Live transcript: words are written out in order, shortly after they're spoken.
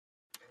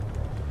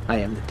I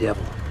am the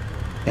devil,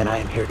 and I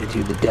am here to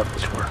do the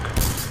devil's work.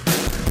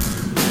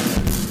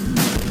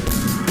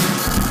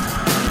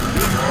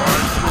 I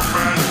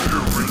command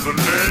you in the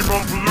name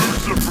of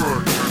Lucifer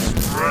to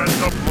spread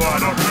the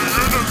blood of the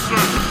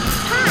innocent!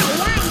 Hi,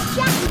 I'm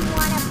Chucky.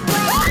 Wanna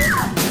play?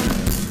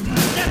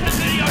 Let the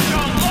video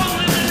show long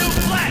live the new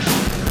flesh!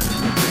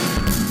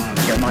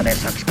 Your mother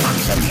sucks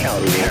cocks in hell,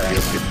 Derek.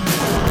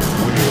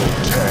 We'll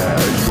tear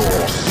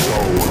your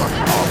soul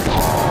apart!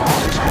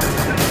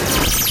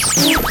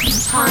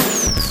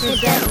 The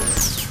devil.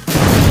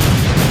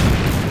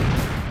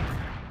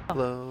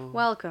 Hello.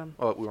 Welcome.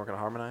 Oh, we weren't going to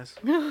harmonize?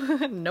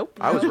 Nope.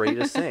 I was ready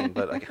to sing,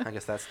 but I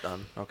guess that's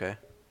done. Okay.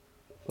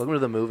 Welcome to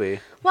the movie.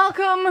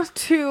 Welcome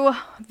to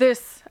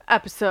this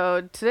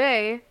episode.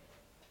 Today,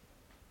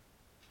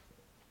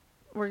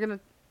 we're gonna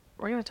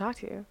talk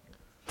to you.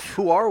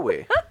 Who are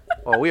we?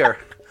 Well, we are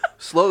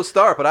slow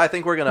start, but I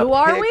think we're going to Who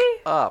are pick we?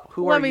 up.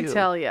 Who are Let you? me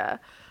tell you,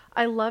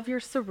 I love your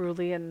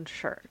cerulean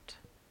shirt.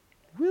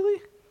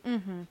 Really?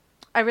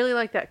 I really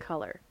like that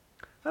color.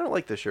 I don't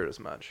like this shirt as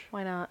much.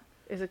 Why not?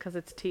 Is it because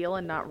it's teal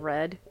and not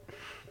red?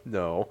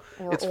 No.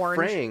 Or it's orange?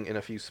 fraying in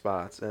a few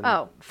spots. And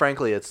Oh.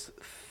 frankly, it's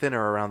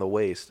thinner around the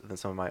waist than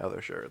some of my other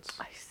shirts.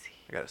 I see.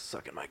 I got to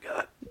suck in my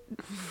gut.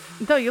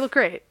 No, you look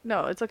great.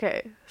 No, it's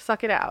okay.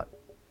 Suck it out.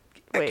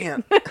 Wait. I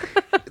can't.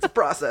 It's a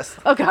process.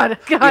 Oh God,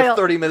 We have Kyle.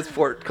 30 minutes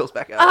before it goes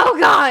back out. Oh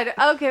God.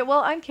 Okay. Well,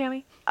 I'm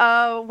Cammie.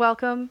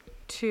 Welcome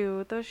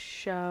to the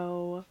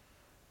show.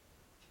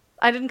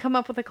 I didn't come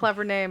up with a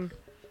clever name.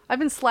 I've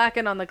been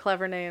slacking on the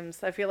clever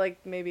names. I feel like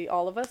maybe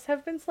all of us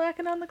have been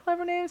slacking on the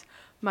clever names.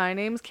 My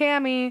name's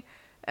Cammie,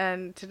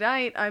 and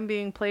tonight I'm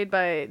being played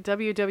by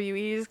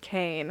WWE's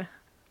Kane.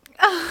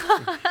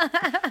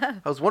 I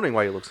was wondering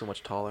why you look so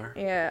much taller.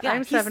 Yeah,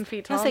 I'm 7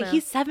 feet tall. now.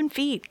 He's 7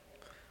 feet.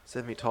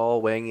 7 feet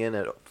tall, weighing in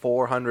at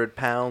 400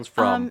 pounds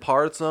from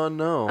parts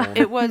unknown.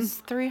 It was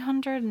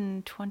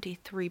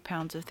 323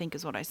 pounds, I think,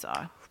 is what I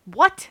saw.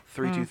 What?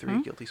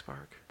 323 Guilty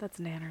Spark. That's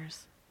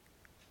nanners.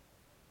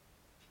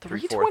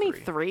 343.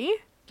 323?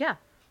 Yeah.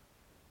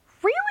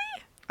 Really?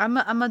 I'm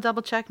a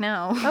double check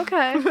now.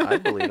 Okay. I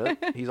believe it.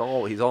 He's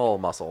all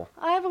muscle.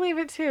 I believe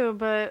it too,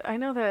 but I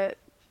know that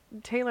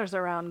Taylor's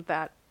around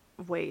that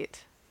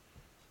weight.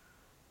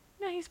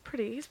 No, he's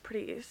pretty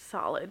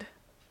solid.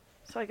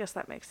 So I guess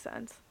that makes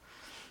sense.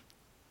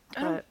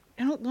 But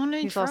I don't want to.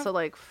 he's also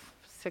like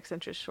 6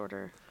 inches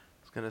shorter. I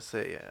was gonna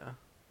say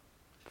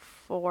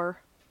 4.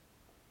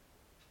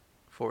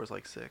 4 is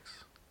like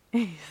 6.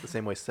 The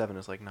same way 7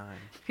 is like 9.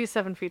 He's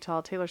 7 feet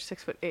tall. Taylor's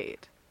 6'8".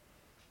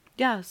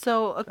 Yeah,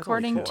 so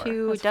according four.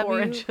 to That's 4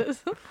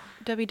 inches.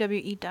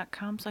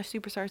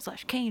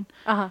 WWE.com/super/Kane,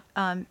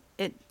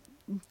 it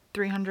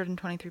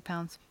 323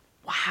 pounds.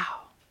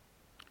 Wow.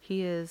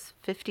 He is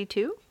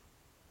 52,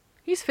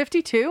 He's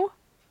 52?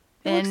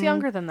 He looks And-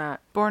 younger than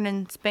that. born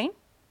in Spain.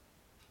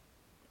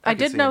 I could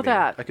did see know him being-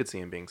 that. I could see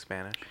him being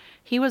Spanish.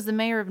 He was the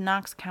mayor of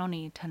Knox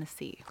County,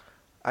 Tennessee.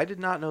 I did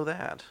not know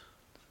that.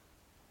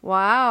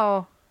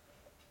 Wow.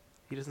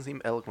 He doesn't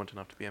seem eloquent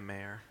enough to be a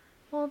mayor.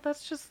 Well,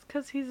 that's just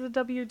because he's a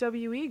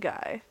WWE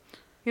guy.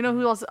 You know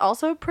who else is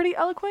also pretty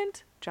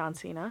eloquent? John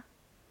Cena.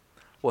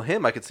 Well,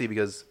 him I could see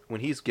because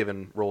when he's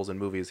given roles in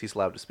movies, he's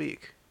allowed to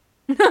speak.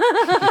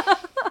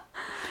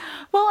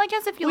 Well, I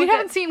guess if you We look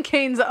haven't at seen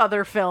Kane's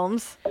other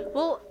films.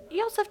 well,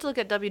 you also have to look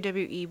at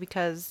WWE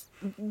because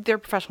they're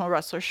professional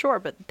wrestlers, sure,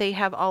 but they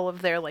have all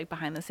of their like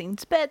behind the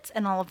scenes bits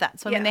and all of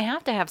that. So I mean, Yeah. they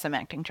have to have some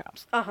acting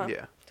chops. Uh-huh.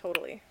 Yeah.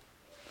 Totally.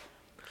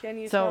 Can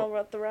you So- smell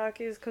what The Rock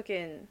is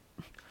cooking?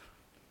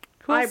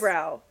 Who else-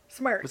 Eyebrow.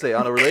 Smirk. I would say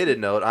on a related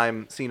note,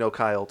 I'm Sino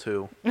Kyle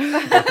too.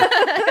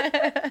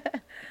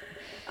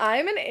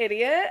 I'm an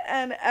idiot,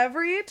 and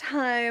every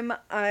time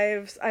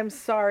I'm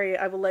sorry,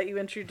 I will let you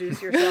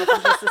introduce yourself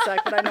in just a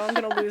sec, but I know I'm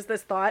going to lose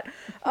this thought.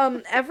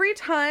 Every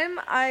time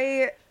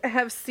I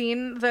have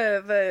seen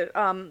the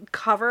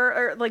cover,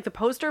 or like the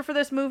poster for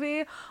this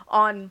movie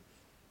on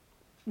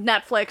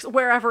Netflix,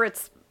 wherever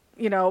it's,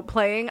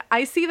 playing,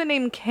 I see the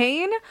name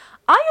Kane.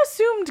 I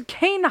assumed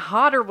Kane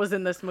Hodder was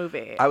in this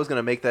movie. I was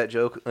gonna make that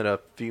joke in a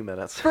few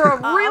minutes. For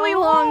a really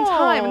long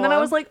time. And then I Oh.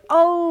 was like,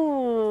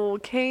 oh,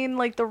 Kane,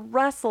 like the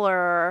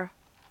wrestler.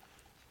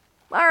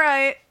 All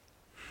right.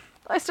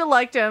 I still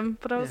liked him,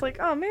 but I was like,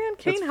 oh man,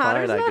 Kane It's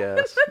Hodder's fine, I not-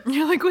 guess.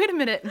 You're like, wait a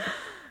minute.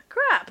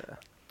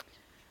 Crap.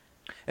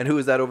 And who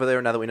is that over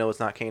there? Now that we know it's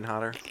not Kane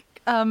Hodder.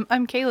 I'm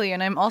Kaylee,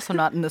 and I'm also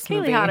not in this Kaylee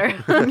movie. Hodder.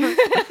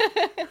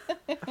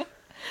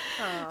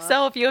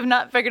 So if you have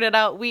not figured it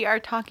out, we are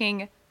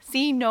talking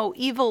See No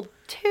Evil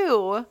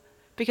 2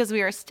 because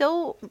we are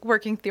still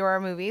working through our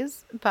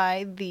movies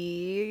by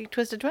the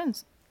Twisted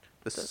Twins.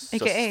 The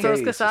AKA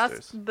Sasuke Soska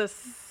sisters. the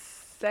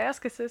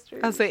Saska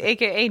sisters. I'll say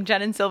AKA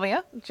Jen and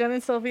Sylvia. Jen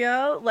and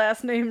Sylvia,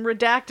 last name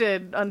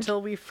redacted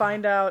until we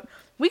find out.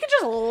 We could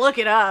just look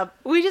it up.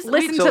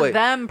 Listen So to wait.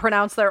 them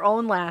pronounce their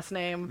own last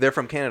name. They're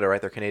from Canada,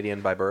 right? They're Canadian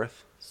by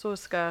birth.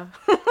 Soska.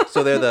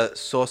 So they're the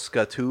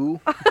Soska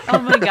 2. Oh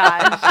my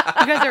gosh.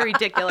 You guys are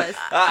ridiculous.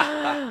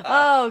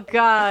 Oh,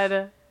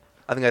 God.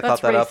 I think I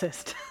That's thought that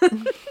racist.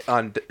 up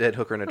on Dead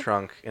Hooker in a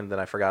Trunk, and then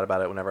I forgot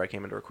about it whenever I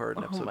came in to record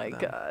an episode. Oh my with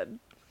them. god.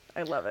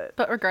 I love it.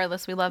 But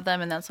regardless, we love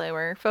them, and that's why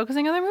we're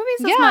focusing on their movies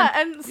this Yeah, month.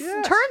 and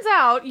Yes. turns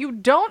out you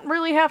don't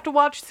really have to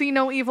watch See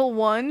No Evil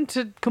 1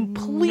 to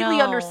completely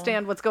No.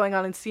 understand what's going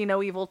on in See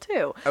No Evil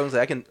 2. I was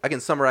say I can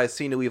summarize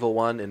See No Evil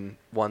 1 in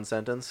one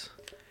sentence.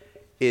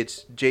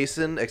 It's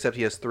Jason, except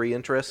he has 3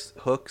 interests: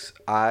 hooks,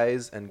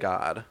 eyes, and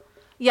God.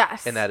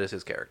 Yes. And that is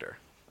his character.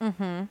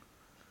 Mm-hmm.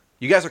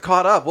 You guys are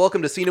caught up.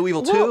 Welcome to See No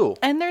Evil 2. Well,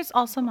 and there's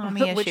also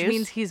mommy issues. Which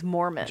means he's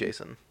Mormon.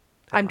 Jason.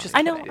 I'm just-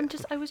 I know.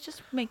 Idiot. I was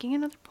just making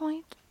another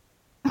point.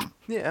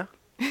 Yeah.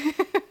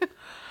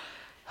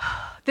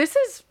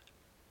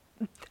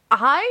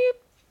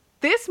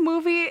 This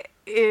movie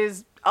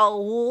is a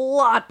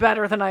lot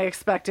better than I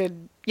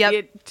expected Yep.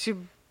 it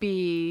to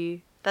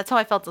be. That's how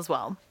I felt as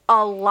well.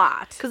 A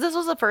lot. Because this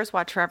was the first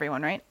watch for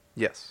everyone, right?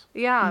 Yes.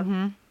 Yeah.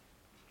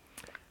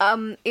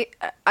 Mm-hmm.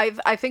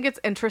 I think it's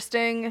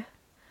interesting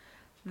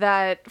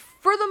that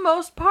for the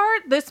most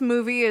part, this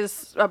movie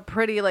is a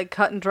pretty like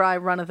cut and dry,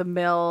 run of the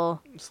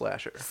mill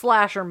Slasher.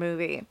 slasher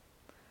movie,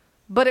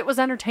 but it was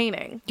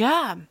entertaining.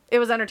 Yeah. It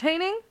was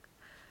entertaining.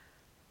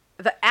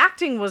 The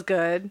acting was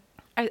good.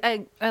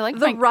 I liked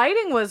The my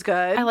writing was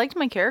good. I liked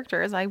my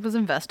characters. I was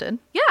invested.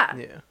 Yeah.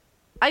 Yeah.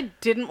 I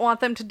didn't want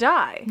them to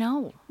die.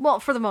 No. Well,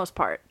 for the most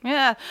part.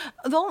 Yeah.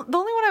 The only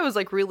one I was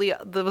like really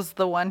was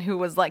the one who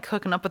was like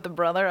hooking up with the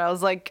brother. I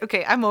was like,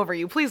 okay, I'm over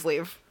you. Please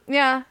leave.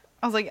 Yeah.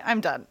 I was like,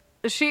 I'm done.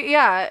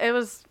 It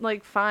was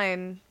like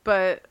fine,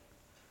 but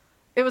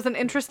it was an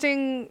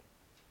interesting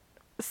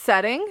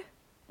setting.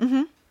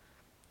 Mm-hmm.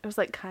 It was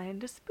like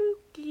kind of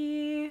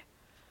spooky,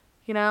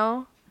 you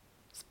know?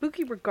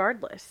 Spooky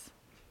regardless.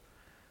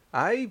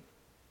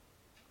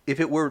 If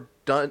it were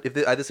done, if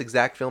this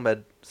exact film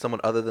had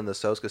someone other than the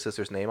Soska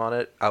sisters' name on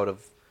it, I would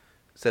have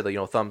said, like,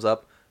 thumbs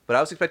up. But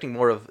I was expecting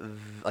more of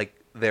like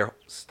their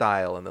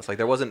style in this. Like,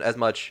 there wasn't as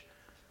much,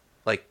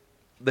 like,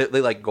 they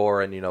like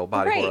gore and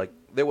body Right. horror. Like,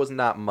 there was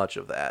not much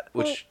of that,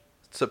 which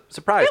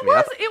surprised me.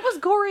 It was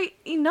gory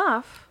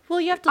enough. Well,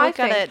 you have to I look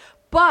at think. it.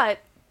 But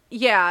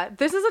yeah,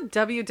 this is a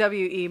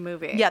WWE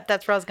movie. Yeah,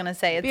 that's what I was gonna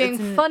say.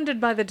 Being funded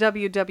by the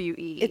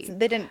WWE.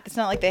 It's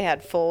not like they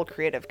had full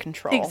creative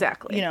control.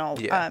 Exactly.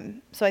 Yeah.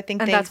 So I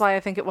think and that's why I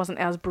think it wasn't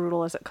as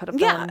brutal as it could have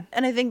Yeah, been.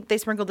 and I think they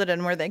sprinkled it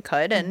in where they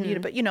could,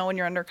 and but when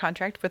you're under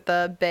contract with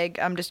a big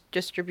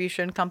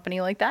distribution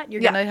company like that,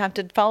 you're gonna have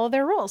to follow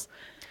their rules.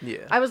 Yeah.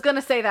 I was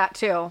gonna say that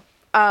too.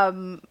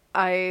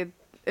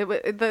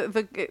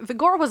 The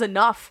gore was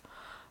enough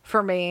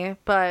for me,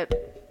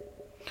 but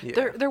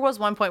Yeah. There was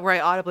one point where I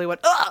audibly went,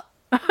 ugh!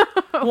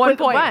 One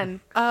point. When?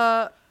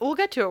 We'll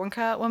get to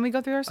it when we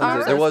go through our I was stories.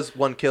 gonna say, there was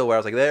one kill where I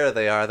was like, there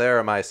they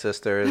are my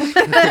sisters,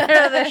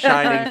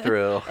 shining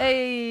through.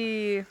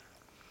 Hey,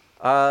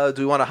 Do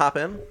we want to hop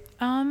in?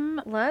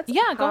 let's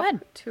Yeah, go hop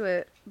ahead. to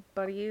it,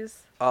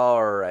 buddies.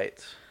 All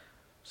right.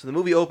 So the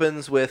movie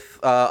opens with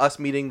us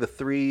meeting the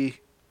 3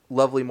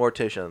 lovely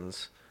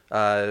morticians.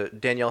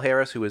 Danielle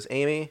Harris, who is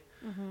Amy.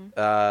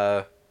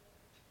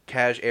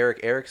 Kaj Eric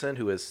Erickson,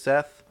 who is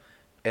Seth.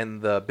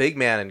 And the big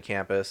man in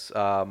campus,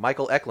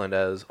 Michael Eklund,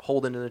 as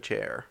Holden in a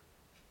chair.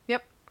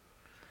 Yep.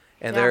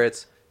 And Yeah. there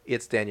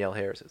it's Danielle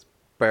Harris's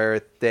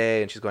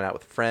birthday, and she's going out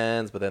with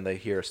friends, but then they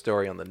hear a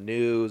story on the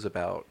news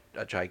about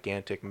a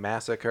gigantic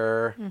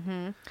massacre.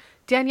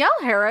 Danielle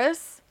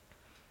Harris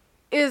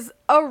is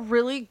a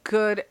really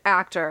good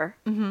actor.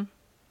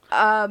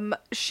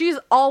 She's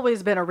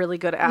always been a really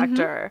good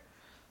actor.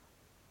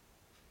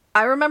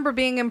 I remember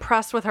being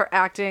impressed with her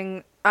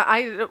acting.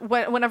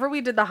 Whenever we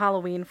did the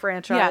Halloween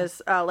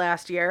franchise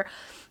last year,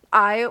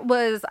 that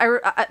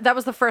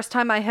was the first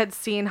time I had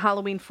seen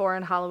Halloween 4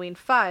 and Halloween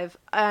 5,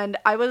 and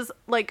I was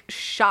like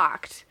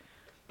shocked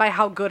by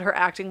how good her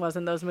acting was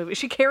in those movies.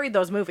 She carried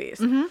those movies.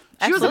 She was a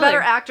Absolutely. better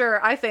actor,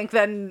 I think,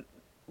 than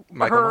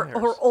Michael her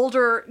Myers.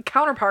 older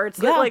counterparts,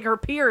 Yeah. like her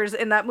peers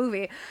in that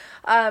movie.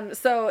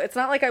 So it's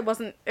not like I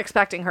wasn't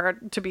expecting her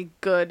to be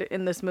good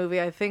in this movie.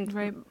 I think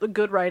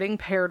good writing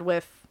paired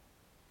with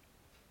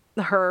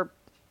her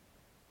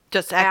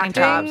Just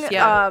acting acting,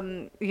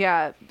 jobs.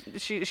 Yeah.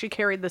 she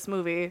carried this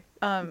movie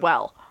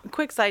well.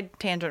 Quick side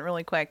tangent,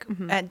 really quick.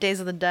 At Days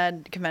of the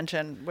Dead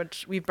convention,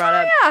 which we brought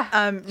up.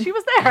 Yeah, she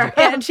was there.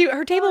 and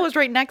her table was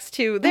right next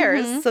to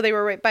theirs, so they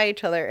were right by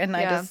each other. And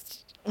I Yeah.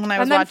 just when I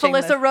was And then watching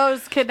Felissa this,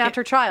 Rose kidnapped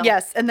her child.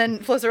 yes, and then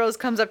Felissa Rose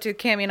comes up to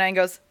Cammie and I and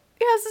goes,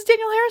 "Yeah, this is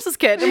Danielle Harris's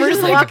kid," and we're She's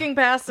just like, walking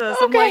past us.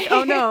 I'm like, Okay.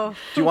 oh no.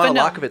 Do you want But a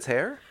no. lock of its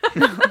hair?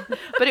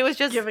 but it was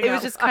just Giving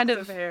out kind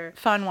locks of of hair.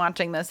 fun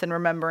watching this and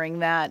remembering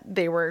that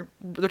their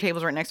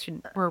tables were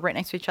right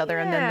next to each other,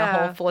 and then the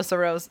whole Yeah. Felissa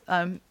Rose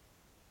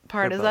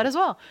part Good is that bud. as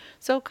well.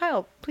 So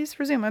Kyle, please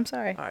resume. I'm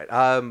sorry. All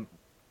right.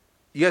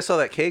 You guys saw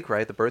that cake,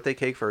 right? The birthday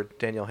cake for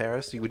Danielle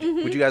Harris. Would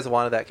you guys have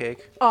wanted that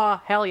cake?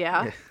 Oh, hell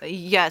yeah.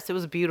 Yes, it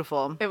was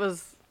beautiful. It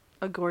was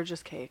a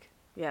gorgeous cake.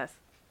 Yes.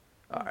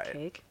 All right.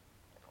 Cake.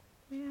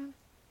 Yeah.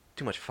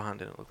 Too much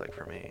fondant, it looked like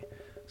for me.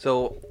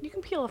 So You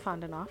can peel a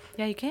fondant off.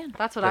 Yeah, you can.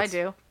 That's what That's- I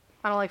do.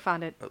 I don't like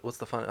fondant. What's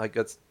the fun? Like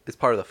it's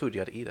part of the food. You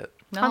got to eat it.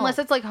 No. Unless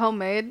it's like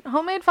homemade.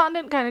 Homemade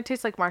fondant kind of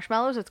tastes like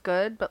marshmallows. It's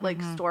good, but like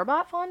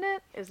store-bought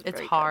fondant is It's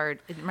very good. hard.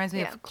 It reminds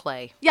me Yeah. of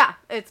clay. Yeah,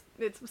 it's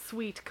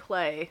sweet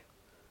clay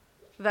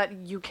that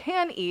you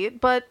can eat,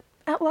 but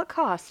at what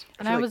cost?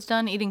 And feel I like- was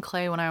done eating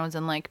clay when I was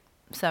in like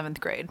 7th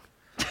grade.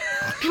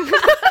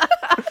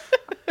 I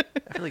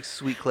feel like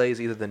Sweet Clay is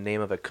either the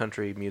name of a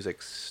country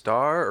music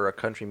star or a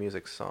country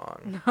music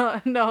song.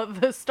 No,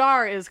 the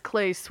star is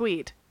Clay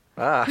Sweet.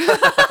 Ah.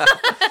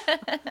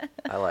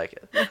 I like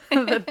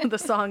it. The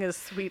song is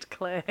Sweet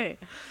Clay.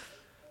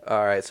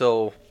 All right,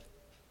 so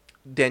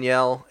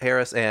Danielle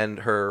Harris and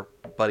her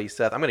buddy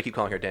Seth. I'm going to keep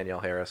calling her Danielle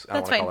Harris. I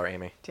don't That's want to call fine. her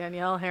Amy.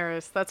 Danielle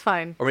Harris. That's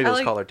fine. Or maybe I let's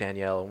like- call her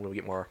Danielle when we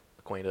get more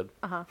acquainted.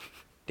 Uh-huh.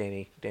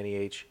 Danny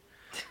H.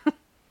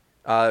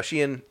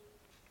 She and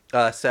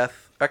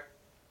Seth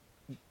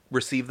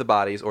receive the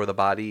bodies, or the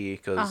body,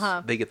 because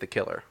Uh-huh. they get the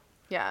killer.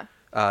 Yeah.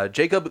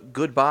 Jacob,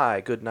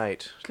 goodbye, good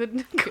night.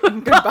 Goodbye.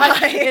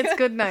 It's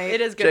good night. It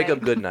is good.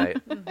 Jacob, good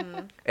night.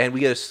 And we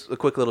get a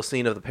quick little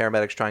scene of the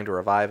paramedics trying to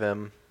revive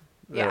him.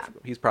 Yeah.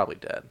 He's probably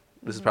dead.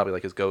 This is probably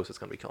like his ghost that's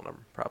going to be killing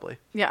him, probably.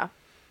 Yeah.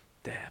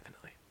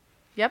 Definitely.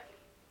 Yep.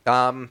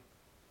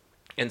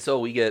 And so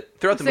we get,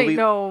 throughout This the movie... ain't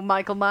no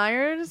Michael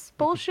Myers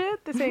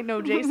bullshit. This ain't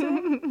no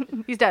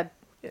Jason. He's dead.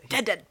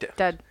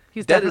 Dead.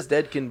 He's Dead as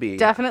dead can be.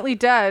 Definitely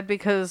dead,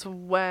 because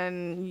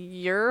when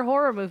your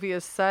horror movie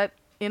is set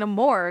in a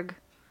morgue,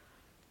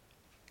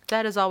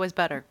 That is always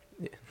better.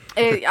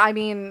 I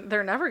mean,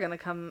 they're never gonna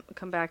come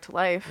back to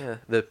life. Yeah,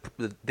 the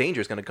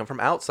danger is going to come from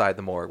outside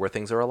the morgue where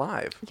things are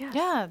alive. Yes.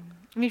 Yeah.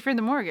 I mean, if you're in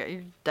the morgue,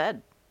 you're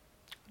dead.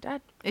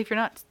 Dead. If you're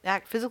not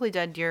physically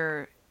dead,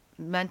 you're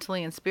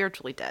mentally and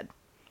spiritually dead.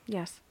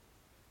 Yes.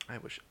 I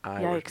wish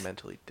I were Yikes.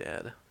 mentally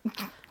dead.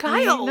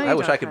 Kyle! No, I you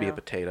wish don't, I could be a Kyle.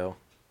 potato.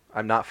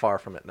 I'm not far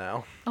from it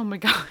now. Oh my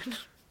god.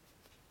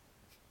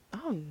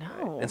 Oh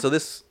no. And so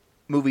this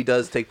movie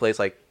does take place,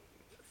 like,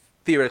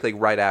 theoretically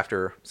right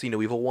after See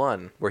No Evil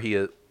 1, where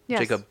Yes.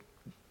 Jacob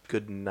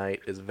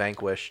Goodnight is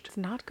vanquished. It's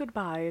not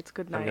goodbye. It's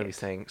good I'm night. going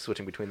to be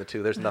switching between the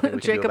two. There's nothing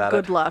we can do Jacob about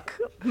Good it. Luck.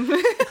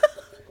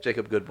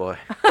 Jacob Goodboy.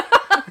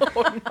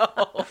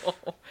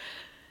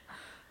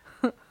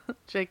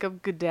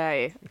 Jacob Good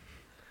Day.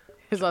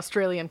 His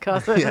Australian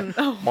cousin.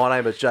 My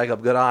name is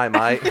Jacob Goodeye,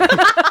 mate.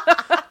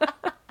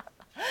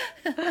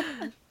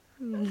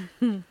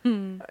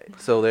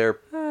 So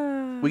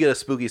we get a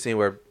spooky scene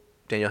where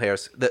Danielle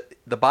Harris,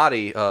 the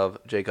body of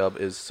Jacob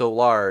is so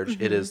large,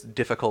 it is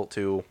difficult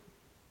to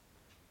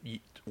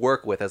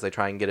work with as they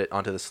try and get it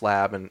onto the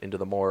slab and into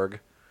the morgue.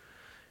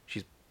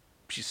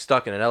 She's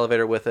stuck in an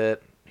elevator with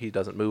it. He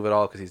doesn't move at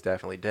all because he's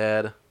definitely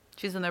dead.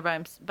 She's in there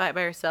by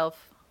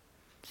herself.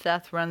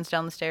 Seth runs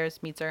down the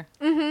stairs, meets her.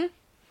 And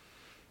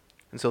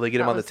so they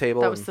get him on the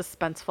table. That and was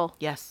suspenseful.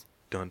 Yes.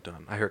 dun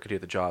dun. I could hear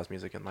the Jaws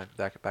music in my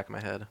back of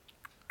my head.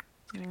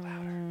 It's getting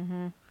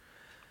louder.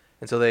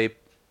 And so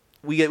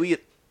we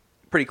get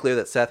pretty clear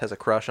that Seth has a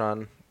crush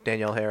on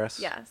Danielle Harris.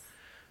 Yes.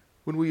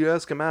 When we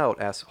ask him out,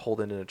 asks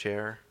Holden in a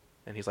chair,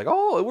 and he's like,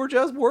 "Oh, we're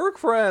just work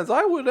friends.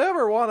 I would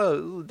never want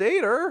to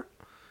date her."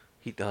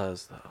 He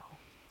does though.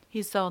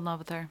 He's so in love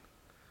with her.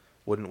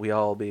 Wouldn't we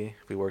all be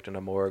if we worked in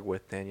a morgue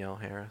with Danielle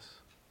Harris?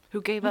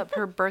 Who gave up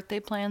her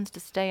birthday plans to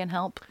stay and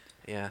help.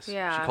 Yes.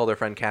 Yeah. She called her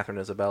friend Catherine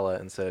Isabella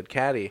and said,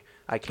 "Caddy,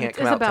 I can't It's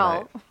come Isabel.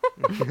 out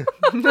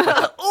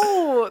tonight."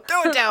 Oh,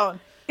 throw it down.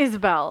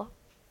 Isabel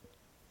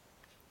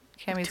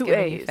Cammy's 2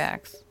 giving you A's.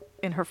 facts.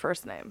 in her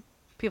first name.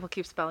 People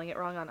keep spelling it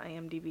wrong on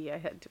IMDb. I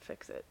had to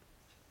fix it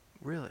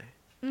Really?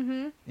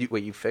 Mm-hmm.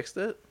 You fixed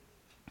it?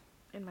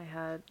 in my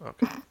head.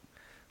 Okay.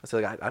 I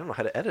said, I don't know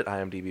how to edit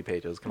IMDb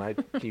pages. Can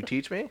you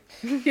teach me?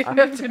 You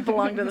have to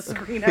belong to the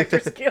Screen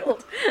Actors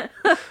Guild.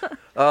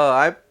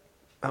 I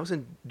was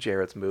in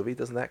Jarrett's movie.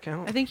 Doesn't that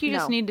count? I think you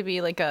just No. need to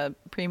be like a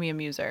premium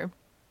user.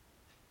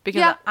 Because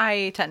Yeah.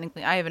 I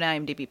have an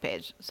IMDb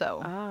page,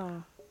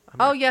 so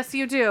Oh, yes,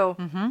 you do.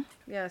 Mm-hmm.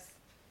 Yes.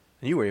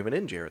 And you were even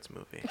in Jarrett's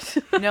movie.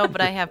 no,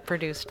 but I have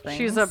produced things.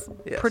 She's a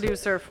Yes.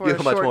 producer for You a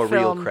have much short more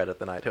film. real credit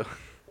than I do.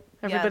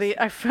 Everybody,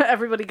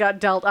 everybody got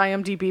dealt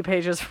IMDb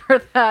pages for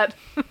that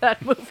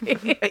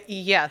movie.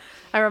 yeah.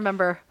 I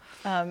remember.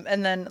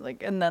 And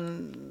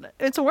then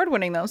it's award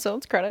winning though, so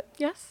it's credit.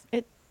 Yes.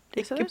 It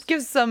Yes, it is.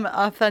 gives some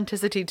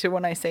authenticity to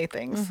when I say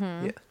things.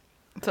 Yeah.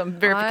 Some I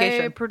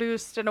verification.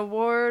 produced an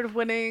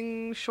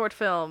award-winning short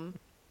film.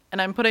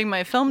 And I'm putting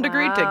my film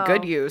degree to Wow.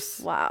 good use.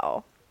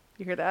 Wow.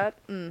 You hear that?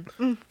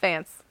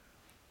 Fans.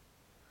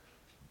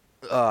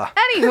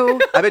 Anywho,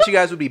 I bet you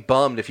guys would be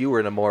bummed if you were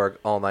in a morgue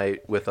all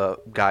night with a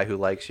guy who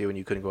likes you and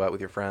you couldn't go out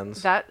with your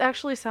friends. that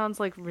actually sounds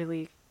like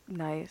really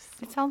nice.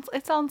 It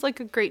sounds like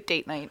a great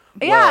date night.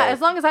 Yeah, Well-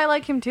 as long as I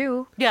like him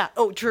too. Yeah.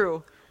 Oh,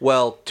 true.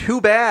 Well,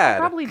 too bad.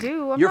 Probably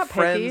do. I'm your not picky.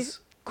 friends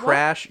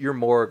crash your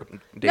morgue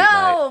date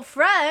No, night.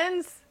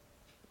 friends.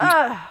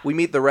 We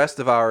meet the rest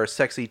of our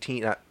sexy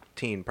teen, not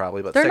teen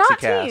probably, but They're sexy not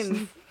cast.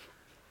 teens.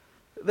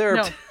 They're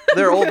No.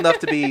 they're old enough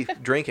to be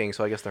drinking,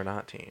 so I guess they're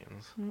not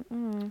teens.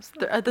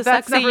 The That's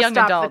sexy never young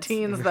stopped adults. the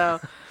teens, though.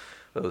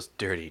 Those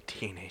dirty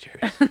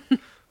teenagers. Those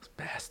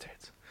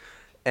bastards.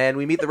 And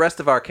we meet the rest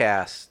of our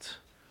cast,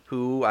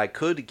 who I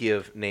could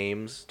give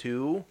names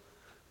to,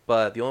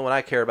 but the only one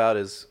I care about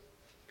is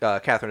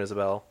Catherine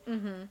Isabel.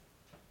 Mm-hmm.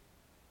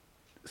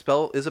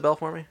 Spell Isabel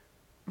for me.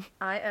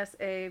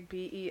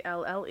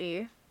 Isabelle.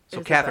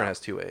 So Catherine has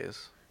 2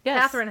 A's. Yes.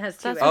 Catherine has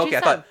 2 That's A's. what Oh, okay, you I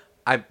said. thought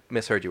I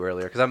misheard you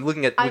earlier because I'm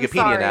looking at I'm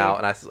Wikipedia now, sorry.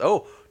 and I said,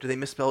 "Oh, do they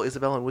misspell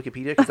Isabel in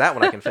Wikipedia? Because that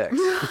one I can fix."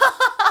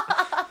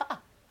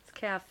 It's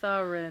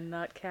Catherine,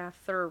 not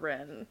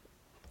Catherine.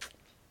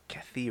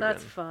 Catherine.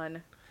 That's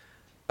fun.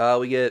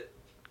 We get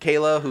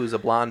Kayla, who's a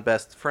blonde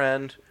best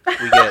friend.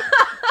 We get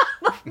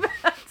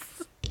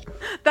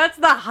That's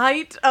the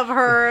height of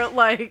her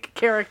like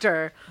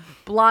character.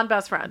 Blonde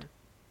best friend.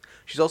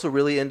 she's also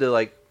really into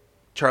like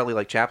Charlie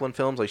like Chaplin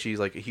films. Like she's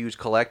like a huge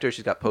collector.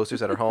 She's got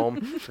posters at her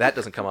home. That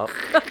doesn't come up.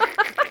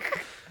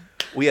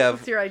 We have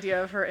What's your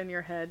idea of her in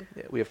your head?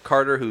 we have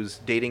Carter, who's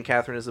dating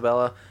Catherine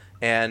Isabella,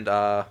 and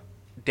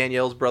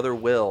Danielle's brother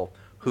Will,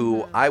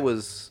 who I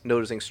was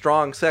noticing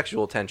strong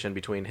sexual tension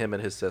between him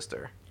and his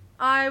sister.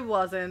 I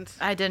wasn't.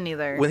 I didn't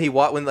either.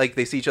 When like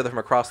they see each other from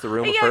across the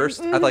room at Yeah, first,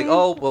 I was like,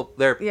 oh well,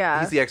 Yeah.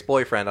 he's the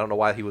ex-boyfriend. I don't know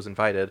why he was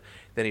invited.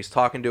 Then he's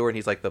talking to her, and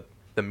he's like the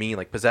mean,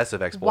 like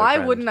possessive Why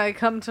ex-boyfriend. wouldn't I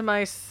come to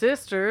my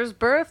sister's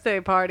birthday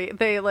party?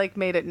 They like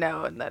made it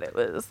known that it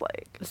was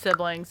like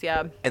Siblings,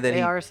 yeah. And then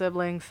they are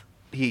siblings.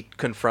 he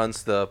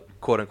confronts the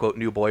quote unquote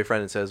new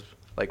boyfriend and says,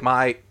 like,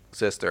 my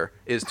sister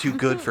is too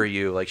good for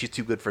you. Like, she's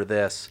too good for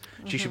this.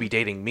 She should be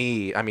dating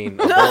me. I mean,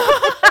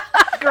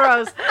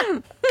 Gross.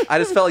 I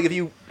just felt like if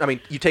you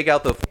take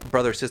out the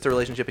brother sister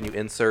relationship and you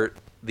insert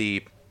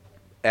the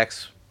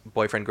ex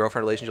boyfriend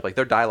girlfriend relationship, like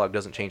their dialogue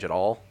doesn't change at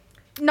all.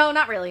 No,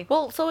 not really.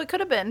 Well, so it could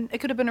have been. It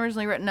could have been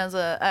originally written as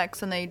a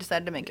ex, and they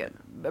decided to make it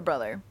a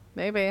brother,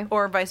 Maybe.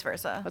 or vice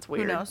versa. That's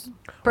weird. Who knows?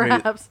 Or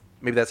maybe- Perhaps.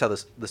 Maybe that's how the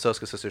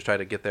Soska sisters try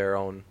to get their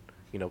own,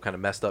 kind of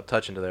messed up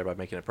touch into there by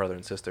making it brother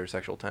and sister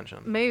sexual tension.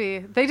 Maybe.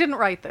 They didn't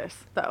write this,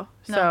 though.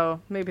 No.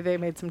 So maybe they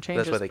made some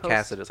changes. That's why they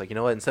cast it. It's like, you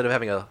know what? Instead of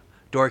having a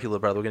dorky little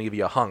brother, we're gonna give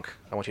you a hunk.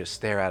 I want you to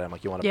stare at him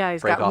like you want to Yeah,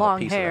 he's break got off a long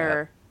piece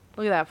hair.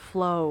 Look at that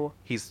flow. of that.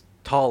 He's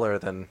taller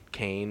than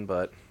Kane,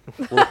 but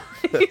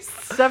He's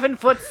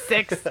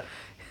 7'6".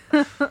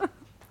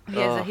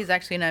 He's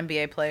actually an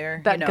NBA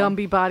player. That you know.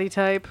 Gumby body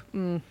type.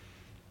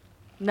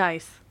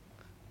 Nice.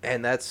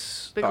 and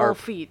that's Big our old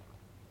feet.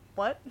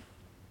 What?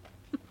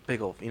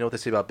 big old. You know what they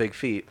say about big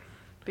feet?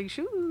 Big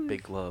shoes.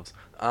 Big gloves.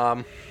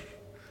 No.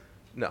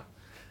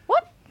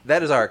 What?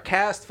 That is our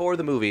cast for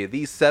the movie.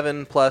 These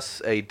 7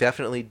 plus a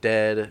definitely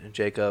dead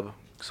Jacob.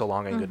 So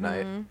long and good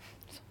night.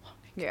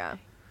 Yeah.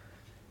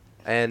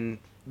 And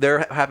they're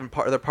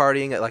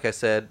partying. Like I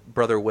said,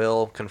 brother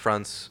Will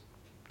confronts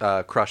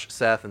Crush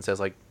Seth and says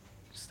like,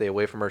 "Stay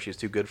away from her. She's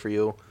too good for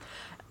you."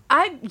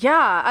 I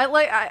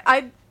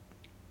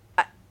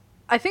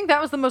think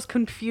that was the most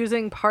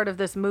confusing part of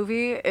this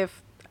movie.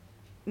 If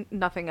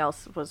nothing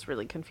else was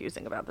really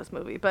confusing about this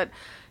movie, but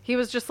he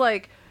was just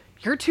like,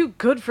 "You're too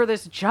good for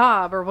this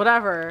job" or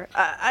whatever.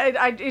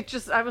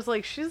 I was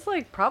like, she's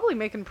like probably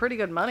making pretty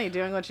good money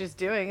doing what she's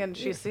doing, and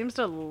she seems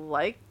to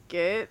like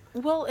it.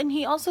 Well, and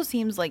he also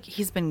seems like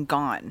he's been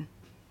gone.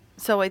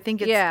 So I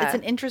think it's Yeah.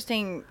 an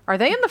interesting. Are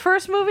they in the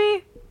first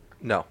movie?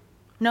 No.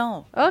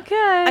 No.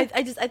 Okay.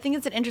 I think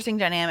it's an interesting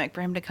dynamic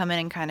for him to come in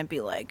and kind of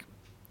be like,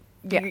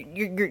 Yeah.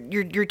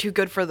 you're too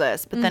good for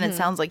this, but then it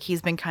sounds like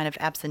he's been kind of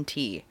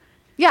absentee,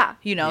 yeah.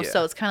 you know. Yeah.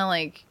 So it's kind of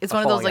like it's A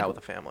one of those falling like out with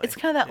the family. it's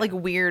kind of that like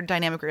weird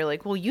dynamic where you're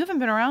like, well, you haven't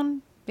been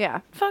around.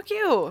 Yeah. Fuck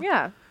you.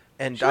 Yeah.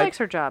 And She likes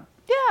her job.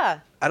 Yeah.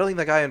 I don't think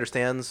that guy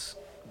understands.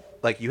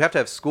 Like, you have to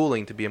have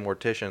schooling to be a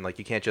mortician. Like,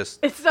 you can't just.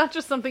 It's not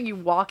just something you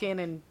walk in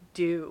and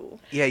do.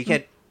 Yeah, you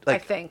can't.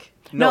 Like, I think.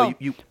 No,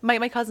 you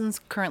My cousin's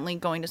currently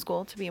going to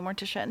school to be a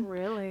mortician.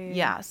 Really?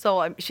 Yeah.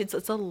 So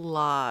it's a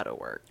lot of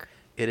work.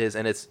 It is,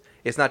 and it's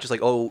not just like,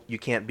 oh, you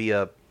can't be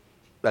a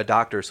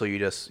doctor, so you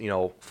just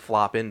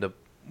flop into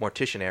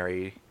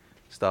morticianary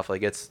stuff.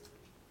 Like, it's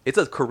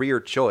a career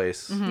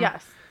choice,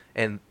 Yes.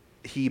 and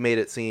he made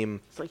it seem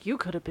It's like you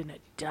could have been a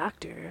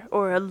doctor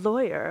or a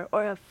lawyer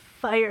or a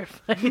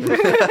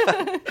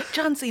firefighter.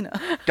 John Cena.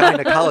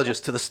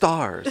 gynecologist to the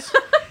stars.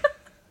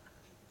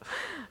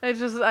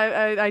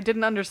 I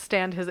didn't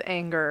understand his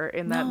anger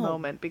in that No.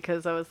 moment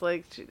because I was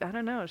like, I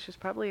don't know, she's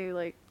probably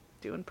like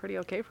doing pretty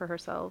okay for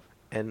herself.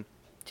 And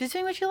She's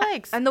doing what she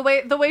likes. And the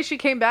way she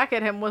came back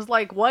at him was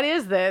like, what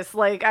is this?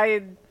 Like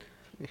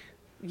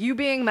you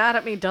being mad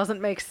at me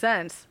doesn't make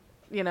sense,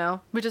 you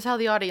know? Which is how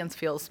the audience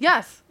feels.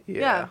 Yes.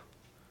 Yeah.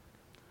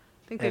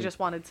 I think they And- just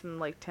wanted some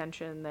like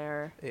tension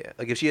there. yeah,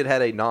 like if she had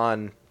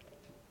a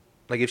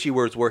like if she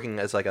was working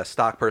as like a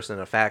stock person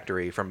in a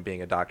factory from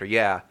being a doctor,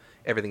 yeah,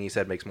 everything he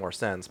said makes more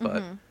sense.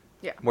 But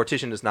Yeah.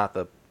 mortician is not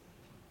the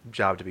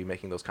job to be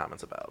making those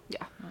comments about.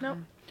 Yeah. No.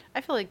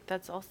 I feel like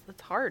that's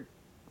hard.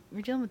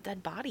 You're dealing with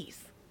dead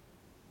bodies.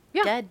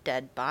 Yeah.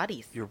 Dead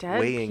bodies. You're Dead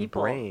weighing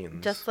people.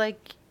 brains. Just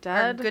like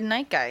our Dead. good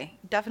night guy.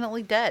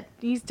 Definitely dead.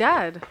 He's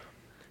dead.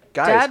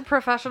 guys, Dead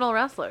professional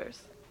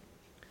wrestlers.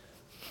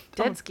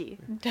 Dead ski.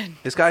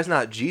 this guy's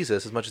not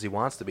Jesus as much as he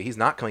wants to be. He's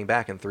not coming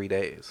back in 3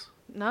 days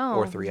No.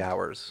 or 3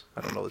 hours.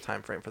 I don't know the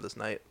time frame for this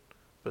night.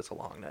 but it's a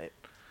long night.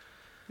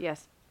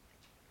 Yes.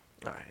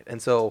 All right,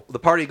 and so the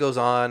party goes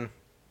on.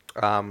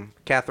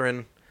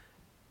 Catherine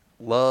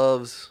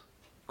loves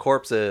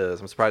corpses.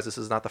 I'm surprised this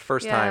is not the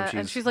first Yeah, time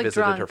and she's she's, like,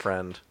 visited her drunk.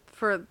 friend.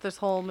 For this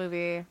whole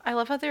movie. I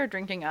love how they were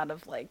drinking out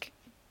of like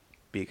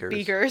Beakers.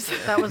 beakers.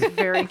 That was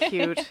very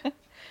cute.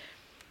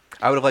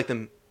 I would have liked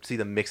them see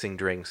them mixing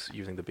drinks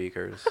using the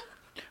beakers.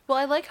 Well,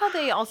 I like how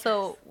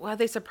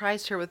they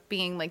surprised her with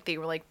being like they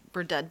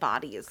were dead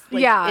bodies.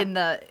 Like, Yeah. I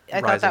thought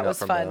Rising that up was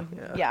from fun.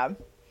 the- Yeah.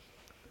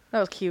 That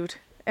was cute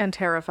and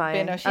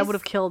terrifying. no, I she's- would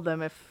have killed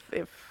them if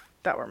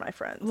that were my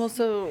friends. Well,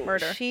 so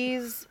Murder.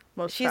 she's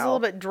Most a foul. little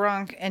bit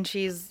drunk and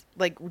she's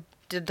like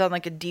done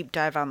like a deep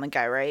dive on the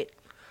guy, right?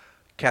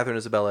 Catherine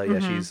Isabella, yeah,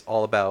 she's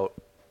all about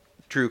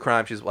true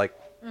crime. She's like,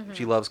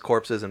 she loves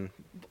corpses, and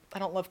I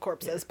don't love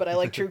corpses, but I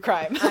like true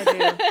crime. I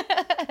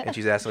do. and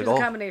she's asking She's like, a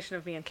oh, combination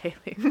of me and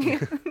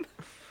Kaylee.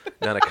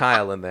 none of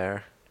Kyle in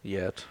there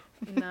yet.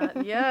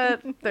 Not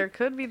yet. There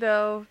could be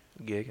though.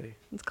 Giggity.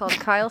 It's called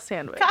Kyle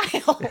Sandwich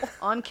Kyle.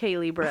 on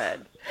Kaylee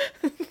bread.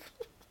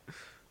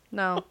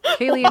 No,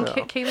 Kaylee and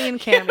Kaylee and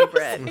Cammy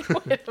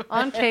bread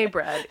on K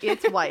bread.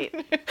 It's white,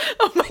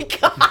 Oh my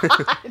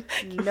god.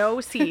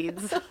 no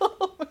seeds.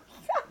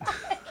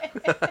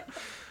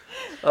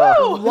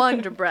 Oh.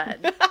 Wonder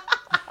bread.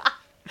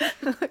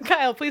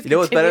 Kyle, please You know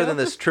what's better continue. than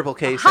this triple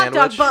K Hot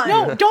dog sandwich? bun.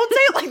 No, don't say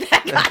it like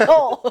that,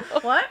 Kyle.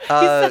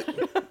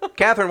 What?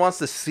 Catherine wants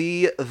to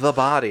see the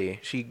body.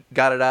 She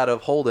got it out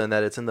of Holden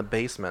that it's in the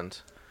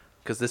basement,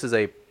 because this is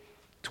a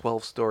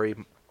 12-story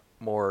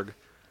morgue.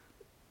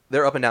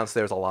 They're up and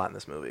downstairs a lot in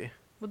this movie.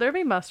 Would there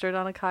be mustard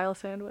on a Kyle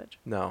sandwich?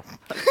 No.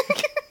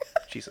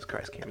 Jesus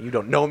Christ, Cam, you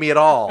don't know me at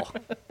all.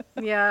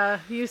 Yeah,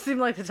 you seem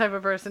like the type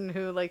of person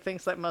who like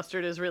thinks that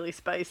mustard is really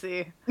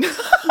spicy.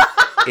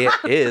 It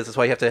is. That's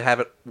why you have to have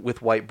it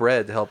with white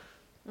bread to help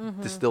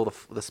distill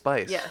the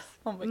spice. Yes.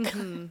 Oh my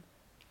god.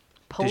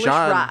 Polish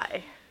Dijon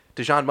rye.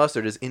 Dijon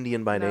mustard is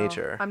Indian by No,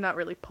 nature. I'm not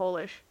really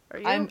Polish. Are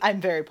you? I'm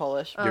very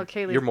Polish. Oh,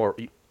 Kaylee. You're more.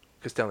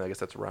 Costello, I guess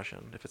that's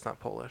Russian. If it's not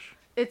Polish,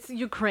 It's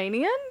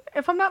Ukrainian,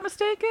 if I'm not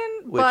mistaken.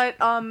 Which- But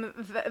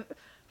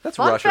that's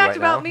fun Russia fact right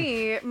about now.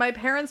 me: my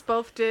parents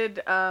both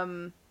did.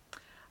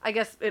 I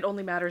guess it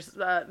only matters.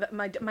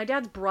 My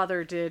dad's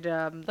brother did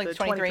Like the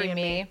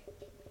 23andMe.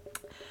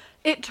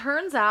 It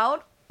turns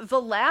out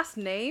the last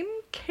name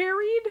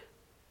carried,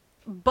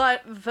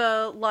 but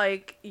the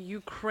like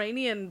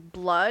Ukrainian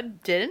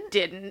blood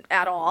didn't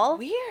at all.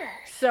 Weird.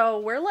 So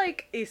we're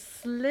like a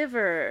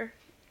sliver.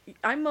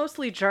 I'm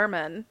mostly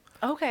German.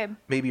 Okay.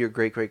 Maybe your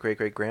great great great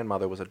great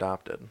grandmother was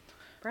adopted.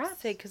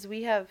 Perhaps. Say because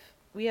we have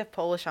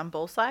Polish on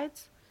both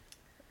sides,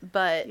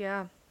 but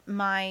Yeah.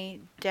 my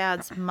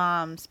dad's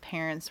mom's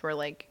parents were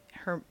like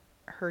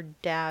her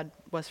dad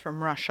was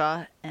from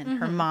Russia and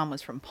her mom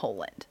was from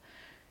Poland.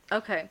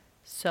 Okay.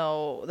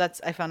 So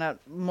I found out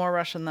more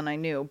Russian than I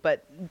knew,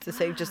 but to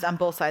say just on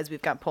both sides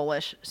we've got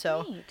Polish.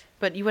 So, Neat.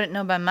 but you wouldn't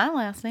know by my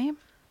last name.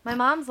 My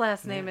mom's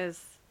last name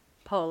is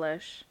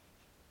Polish,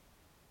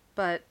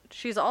 but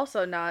she's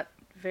also not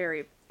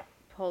very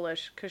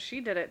Polish because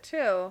she did it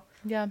too.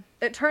 Yeah.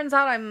 It turns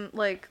out I'm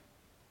like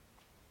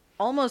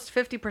almost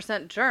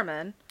 50%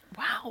 German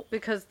Wow.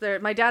 because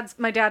my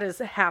dad is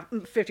half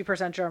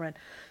 50% German.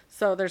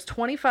 So there's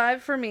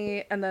 25 for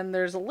me, and then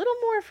there's a little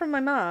more from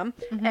my mom,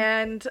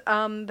 and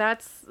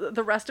that's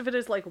the rest of it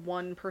is like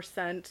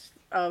 1%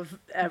 of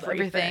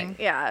everything. everything.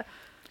 Yeah.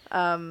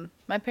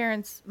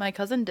 My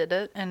cousin did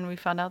it, and we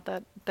found out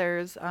that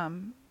there's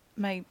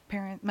my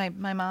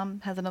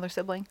mom has another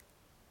sibling.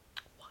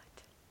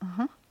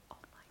 What?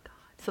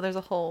 So there's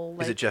a whole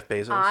like Is it Jeff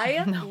Bezos?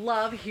 I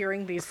love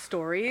hearing these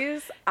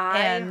stories. I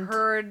And-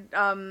 heard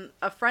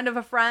a friend of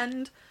a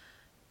friend.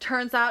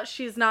 Turns out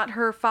she's not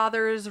her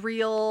father's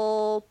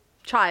real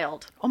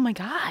child. oh my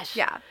gosh.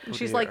 Yeah, and Oh,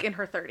 she's dear. like in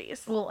her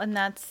 30s. Well, and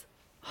that's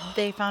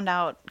they found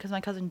out because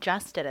my cousin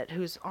Jess did it,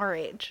 who's our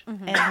age,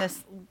 and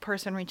this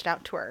person reached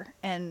out to her,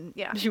 and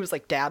Yeah. she was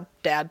like, "Dad,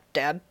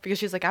 because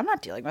she's like, I'm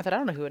not dealing with it. I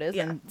don't know who it is,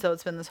 Yeah. and so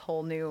it's been this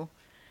whole new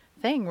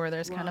thing where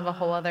there's kind of a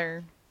whole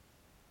other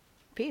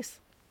piece.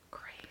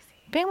 Crazy.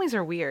 Families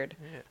are weird.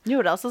 You know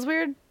what else is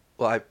weird?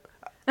 Well,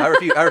 I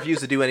refuse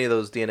to do any of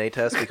those DNA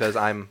tests because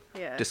I'm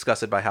Yeah.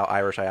 disgusted by how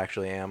Irish I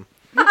actually am.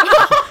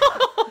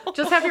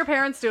 Just have your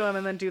parents do them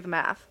and then do the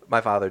math.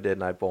 My father did,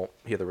 and I won't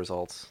hear the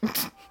results.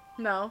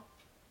 No.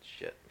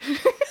 Shit.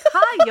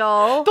 Hi,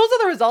 y'all. Those are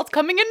the results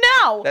coming in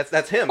now.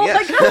 That's him. Oh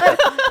yes. my god.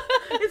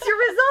 It's your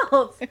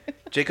results.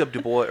 Jacob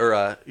Dubois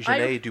or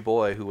Genet I-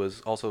 Dubois, who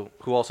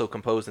also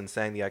composed and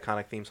sang the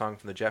iconic theme song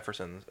from the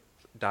Jeffersons,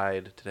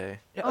 died today.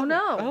 Oh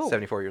no. Oh.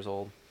 74 years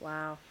old.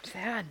 Wow.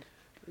 Sad.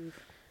 You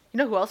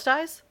know who else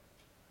dies?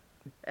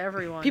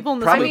 Everyone. People in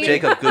the Probably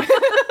same Jacob Good.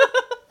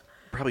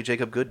 Probably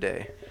Jacob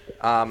Goodday.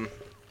 I'm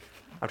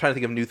trying to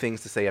think of new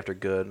things to say after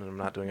good, and I'm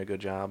not doing a good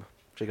job.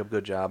 Jacob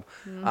Good job.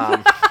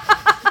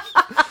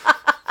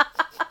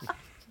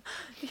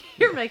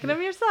 You're making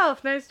them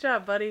yourself. Nice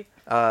job, buddy.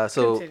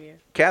 So Continue.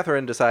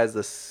 Catherine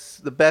decides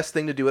the best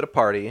thing to do at a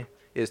party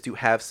is to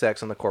have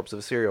sex on the corpse of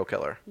a serial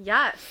killer.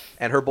 Yes.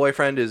 And her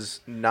boyfriend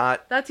is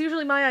not. That's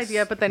usually my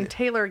idea, but then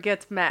Taylor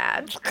gets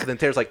mad. Then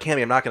Taylor's like,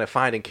 Cammy, I'm not going to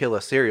find and kill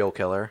a serial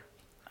killer.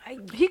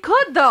 He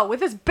could, though,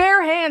 with his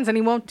bare hands, and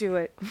he won't do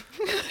it.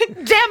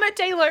 Damn it,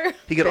 Taylor.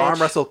 He could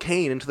arm wrestle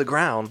Kane into the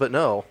ground, but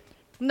no.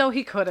 No,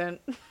 he couldn't.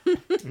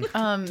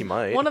 He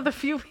might. One of the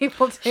few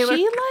people Taylor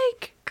She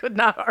could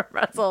not arm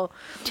wrestle.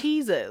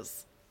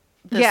 teases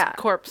this Yeah.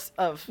 corpse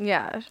of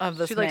Yeah. Of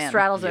this she, like, man.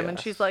 straddles him, and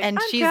Yes. she's like, and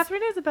I'm she's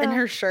Catherine Isabel. and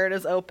her shirt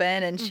is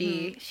open, and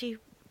she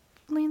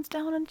leans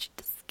down and she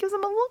just gives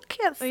him a little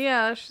kiss.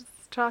 Yeah, she's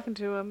talking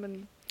to him,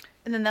 and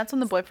And then that's when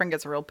the boyfriend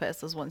gets real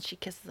pissed, is when she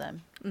kisses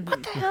him.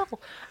 What the hell?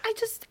 I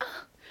just.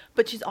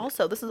 But she's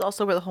also, this is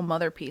also where the whole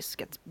mother piece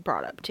gets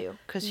brought up too,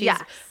 because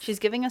Yes. she's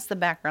giving us the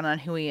background on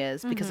who he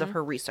is because of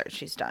her research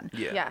she's done.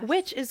 Yeah. Yes.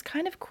 Which is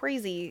kind of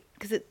crazy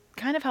because it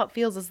kind of how it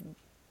feels is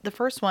the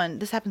first one.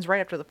 This happens right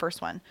after the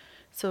first one,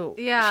 so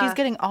Yeah. she's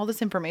getting all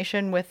this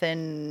information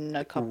within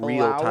a couple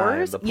Real time.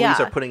 hours. The police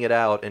are putting it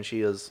out, and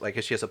she is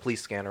like, she has a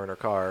police scanner in her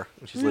car,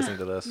 and she's listening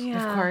to this.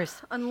 yeah,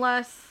 course.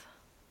 unless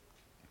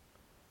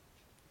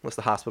Unless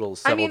the hospital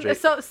is I several mean,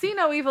 so See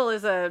No Evil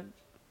is a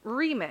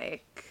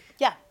remake,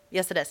 Yeah.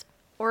 Yes, it is.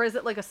 or is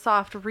it like a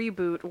soft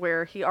reboot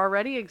where he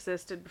already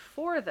existed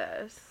before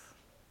this?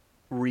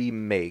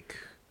 remake.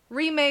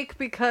 Remake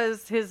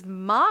because his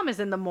mom is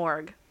in the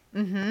morgue,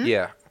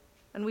 Yeah.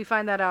 and we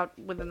find that out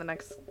within the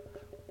next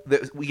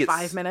We get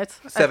 5 minutes.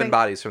 I 7 think.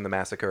 bodies from the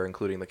massacre,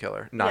 including the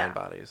killer. 9 Yeah.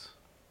 bodies.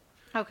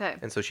 Okay.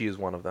 And so she is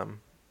one of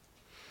them.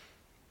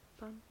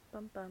 Bum,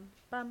 bum, bum,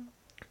 bum.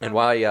 And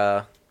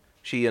while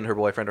she and her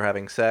boyfriend are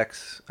having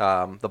sex,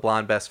 the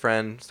blonde best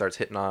friend starts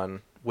hitting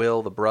on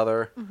Will, the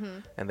brother,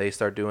 and they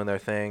start doing their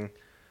thing.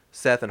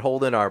 Seth and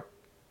Holden are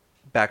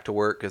back to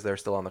work because they're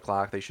still on the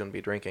clock. They shouldn't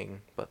be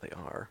drinking, but they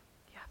are.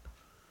 Yep.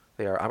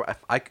 They are.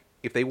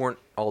 If they weren't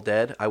all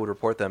dead, I would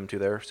report them to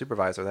their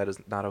supervisor. That is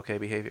not okay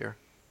behavior.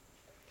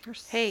 You're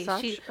Hey,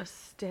 such she- a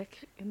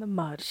stick in the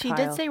mud. She Kyle.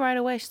 did say right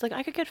away, she's like,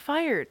 I could get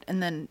fired.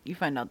 And then you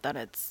find out that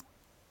it's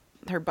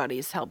her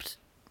buddies helped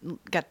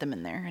get them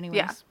in there anyways.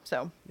 Yeah.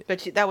 So,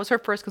 but that was her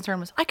first concern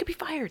was, I could be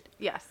fired.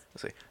 Yes.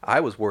 Let's see. I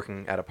was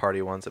working at a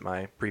party once at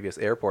my previous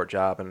airport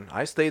job, and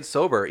I stayed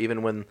sober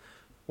even when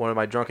one of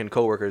my drunken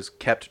coworkers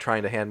kept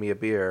trying to hand me a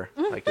beer,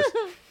 like just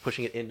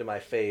pushing it into my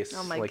face.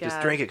 Oh my like, just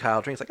God. drink it,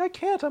 Kyle. Drink. It's like, I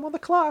can't. I'm on the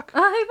clock.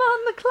 I'm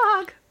on the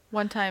clock,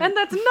 One time. and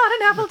that's not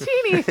an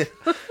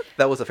appletini.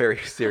 That was a very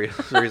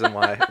serious reason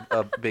why,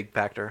 a big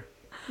factor.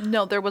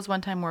 No, there was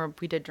one time where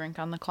we did drink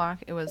on the clock.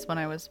 It was when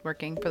I was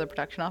working for the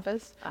production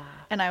office.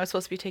 And I was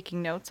supposed to be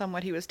taking notes on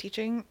what he was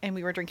teaching. And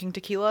we were drinking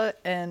tequila.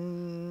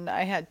 And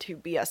I had to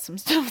BS some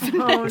stuff the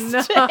next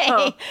no.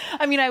 day.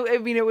 I mean, I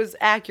mean, it was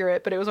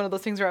accurate. But it was one of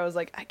those things where I was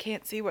like, I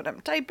can't see what I'm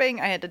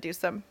typing. I had to do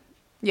some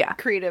Yeah.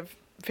 creative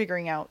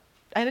figuring out.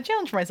 I had a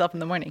challenge for myself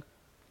in the morning.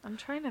 I'm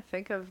trying to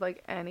think of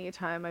like any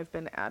time I've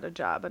been at a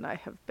job and I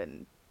have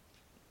been.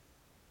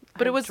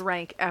 But it I was-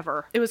 drank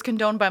ever. It was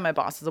condoned by my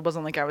bosses. It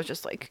wasn't like I was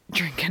just like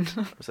drinking.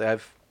 So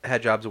I've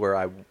had jobs where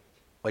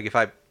if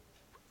I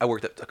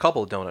worked at a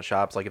couple of donut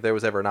shops. Like if there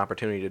was ever an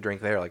opportunity to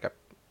drink there, like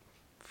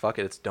fuck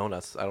it, it's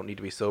donuts. I don't need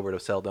to be sober to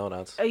sell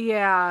donuts.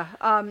 Yeah.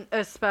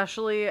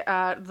 Especially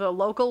at the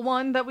local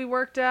one that we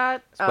worked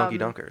at. Spunky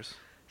Dunkers.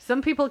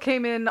 Some people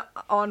came in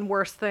on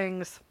worse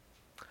things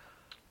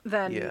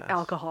than Yes.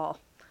 alcohol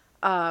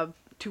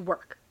to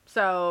work.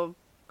 So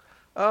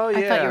Oh yeah.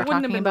 I thought you were Wouldn't have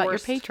talking been the about your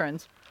worst.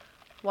 patrons.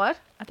 what?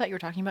 I thought you were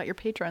talking about your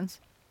patrons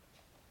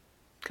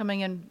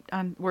coming in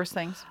on worse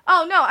things.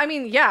 Oh no, I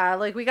mean, yeah,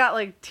 like we got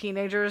like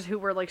teenagers who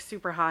were like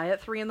super high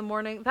at 3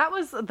 a.m. That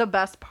was the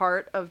best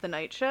part of the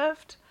night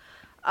shift.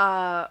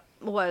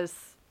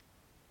 Was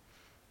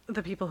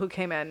the people who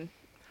came in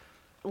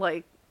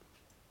like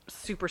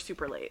super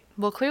super late.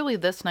 Well, clearly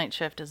this night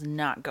shift is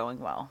not going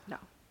well. No.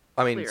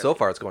 I mean, so clearly.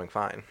 far it's going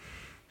fine.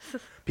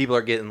 People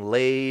are getting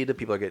laid.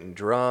 People are getting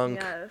drunk.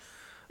 Yes.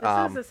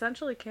 This is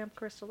essentially Camp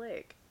Crystal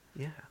Lake,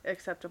 Yeah.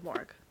 except a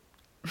morgue.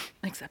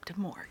 Except a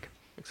morgue.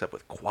 Except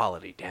with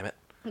quality, damn it.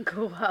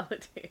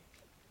 Quality.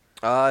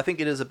 I think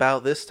it is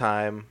about this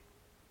time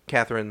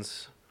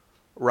Catherine's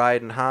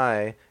riding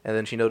high, and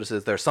then she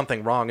notices there's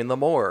something wrong in the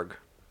morgue.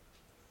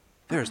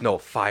 There's no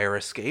fire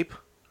escape.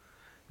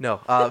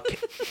 No.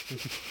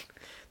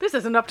 This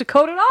isn't up to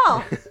code at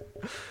all.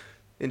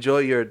 Enjoy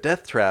your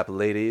death trap,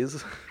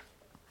 ladies.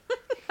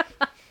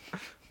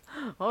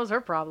 What was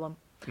her problem?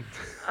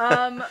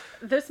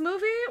 This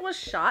movie was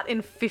shot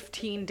in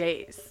 15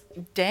 days.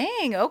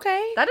 Dang,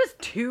 okay. That is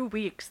 2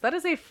 weeks. That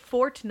is a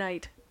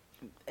fortnight.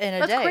 In a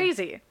That's day.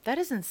 crazy. That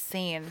is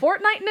insane.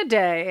 Fortnight in a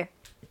day.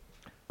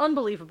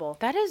 Unbelievable.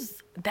 That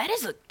is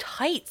a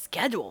tight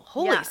schedule.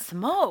 Holy Yeah.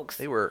 smokes.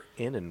 They were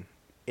in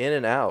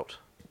and out.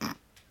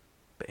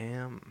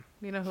 Bam.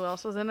 You know who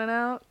else was in and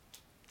out?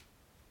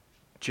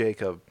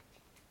 Jacob.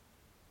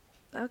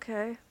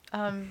 Okay.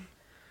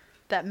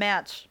 That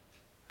match.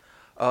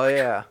 Oh,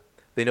 yeah.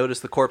 They notice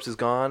the corpse is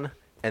gone,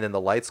 and then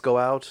the lights go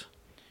out.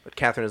 But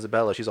Catherine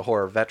Isabella, she's a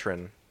horror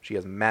veteran. She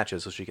has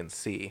matches so she can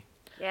see.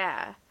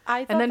 Yeah.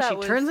 I thought And then that she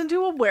was- turns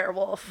into a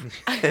werewolf.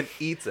 and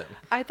eats him.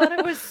 I thought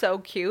it was so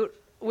cute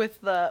with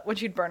when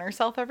she'd burn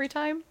herself every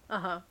time.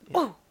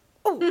 Oh.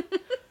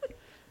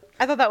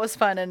 I thought that was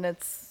fun, and it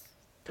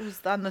was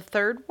on the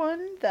third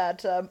one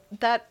that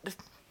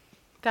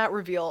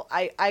reveal.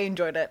 I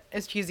enjoyed it.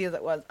 As cheesy as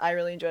it was, I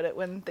really enjoyed it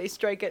when they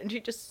strike it and she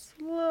just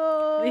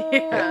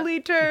slowly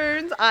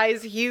turns,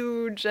 eyes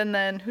huge, and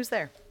then who's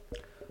there?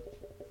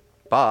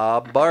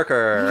 Bob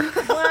Barker.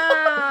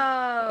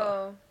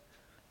 Wow.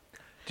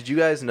 Did you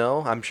guys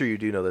know? I'm sure you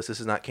do know this. This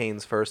is not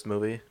Kane's first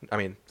movie. I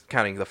mean,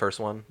 counting the first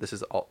one. This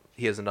is all.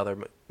 He has another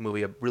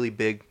movie, a really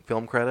big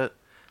film credit,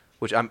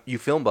 which you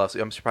film buffs.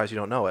 I'm surprised you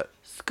don't know it.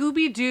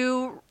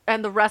 Scooby-Doo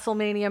and the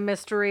WrestleMania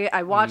Mystery.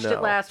 I watched it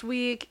No. last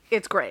week.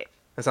 It's great.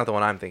 That's not the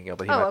one I'm thinking of,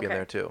 but he Oh, might be in okay.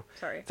 there too.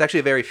 Sorry. It's actually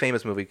a very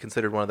famous movie,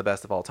 considered one of the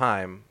best of all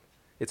time.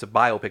 It's a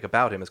biopic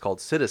about him. It's called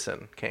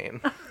Citizen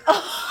Kane.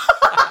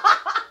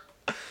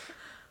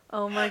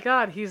 Oh my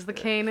God, he's the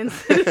Kane in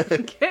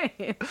Citizen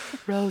Kane.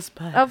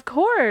 Rosebud. Of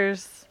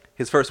course.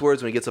 His first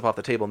words when he gets up off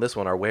the table in this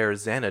one are,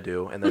 "Where's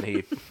Xanadu?" And then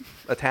he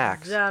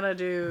attacks.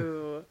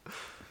 Xanadu.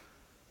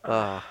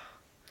 Uh,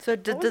 So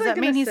was does I that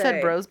mean gonna he say?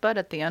 said Rosebud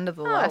at the end of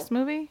the last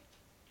movie?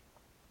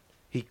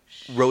 he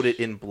wrote it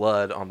in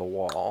blood on the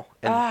wall.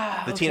 And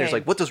the teenager's okay.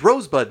 like, "What does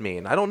Rosebud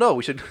mean?" I don't know.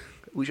 We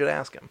should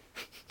ask him.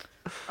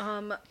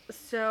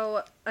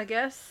 So I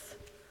guess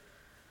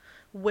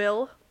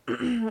Will,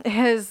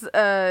 his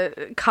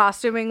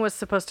costuming was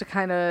supposed to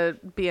kind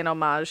of be an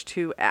homage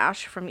to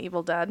Ash from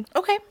Evil Dead.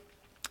 Okay.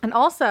 And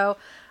also,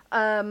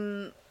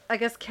 I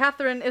guess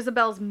Catherine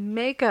Isabel's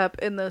makeup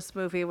in this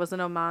movie was an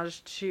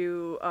homage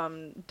to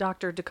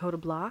Dr. Dakota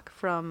Block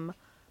from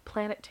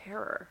Planet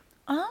Terror,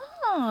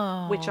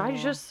 Oh. which I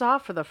just saw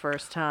for the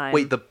first time.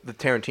 Wait, the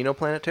Tarantino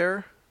Planet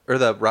Terror? Or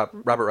the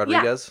Robert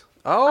Rodriguez?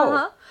 Oh.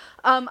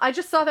 Uh-huh. I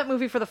just saw that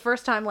movie for the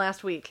first time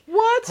last week.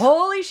 What?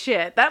 Holy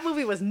shit, that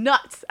movie was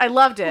nuts. I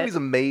loved That it. movie's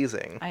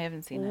amazing. I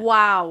haven't seen it.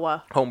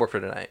 Wow. Homework for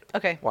tonight.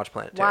 Okay. Watch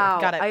Planet Terror. Wow.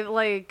 Got it.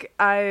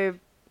 I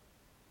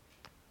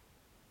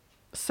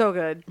so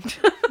good.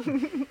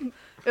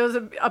 It was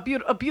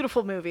a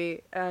beautiful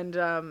movie, and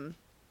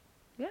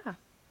yeah,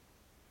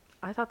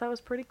 I thought that was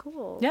pretty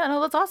cool. Yeah,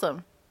 no, that's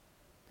awesome.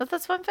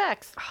 That's fun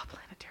facts. Oh,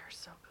 Planet Terror is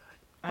so good.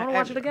 I want to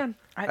watch it again.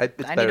 It's I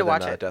better need to than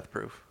watch it. Death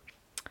Proof.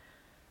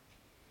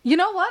 You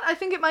know what? I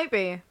think it might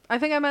be. I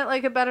think I might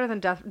like it better than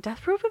Death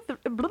Proof.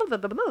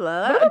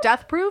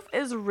 Death Proof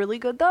is really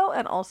good though,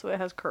 and also it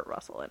has Kurt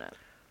Russell in it.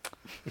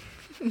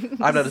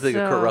 I'm not as big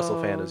a Kurt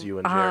Russell fan as you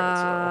and Jared,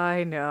 so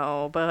I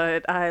know,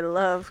 but I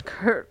love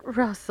Kurt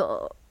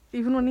Russell,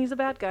 even when he's a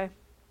bad guy.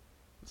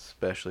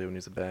 especially when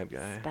he's a bad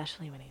guy.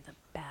 Especially when he's a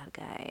bad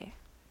guy.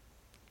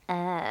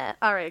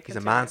 All right, He's a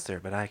continue. monster,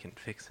 but I can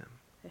fix him.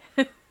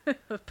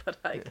 But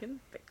I can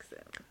fix him.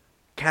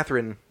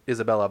 Catherine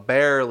Isabella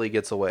barely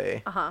gets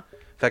away. Uh-huh.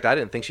 In fact, I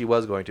didn't think she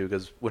was going to,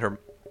 because when her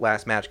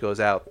last match goes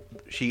out,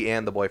 she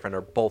and the boyfriend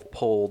are both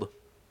pulled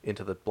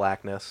into the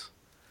blackness.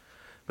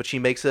 But she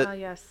makes it, Oh,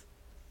 yes.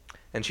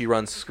 and she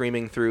runs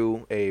screaming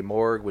through a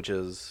morgue, which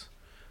is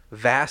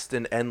vast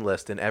and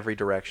endless in every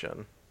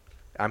direction.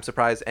 I'm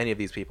surprised any of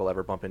these people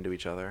ever bump into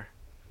each other.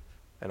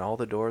 And all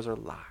the doors are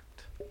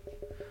locked.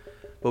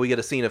 But we get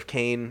a scene of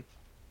Kane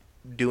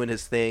doing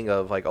his thing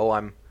of like, "Oh,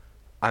 I'm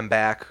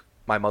back.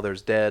 My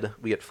mother's dead."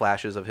 We get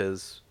flashes of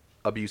his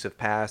abusive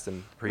past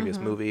and previous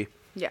movie.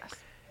 Yes.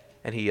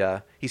 And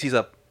he sees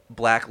a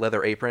black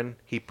leather apron.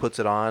 He puts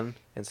it on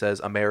and says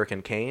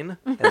 "American Kane,"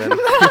 and then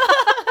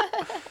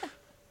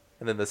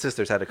and then the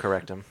sisters had to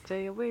correct him.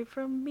 Stay away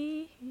from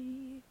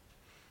me.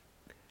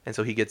 And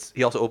so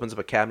he also opens up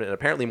a cabinet, and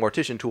apparently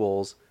mortician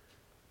tools.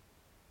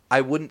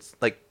 I wouldn't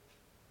like.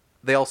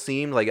 They all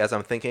seemed like, as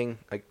I'm thinking,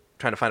 like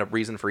trying to find a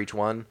reason for each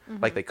one,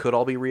 like they could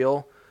all be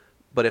real.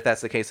 But if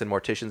that's the case, then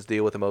morticians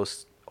deal with the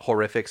most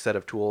horrific set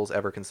of tools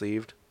ever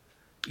conceived.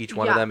 Each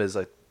one of Yeah. them is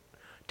a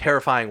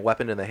terrifying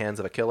weapon in the hands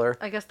of a killer.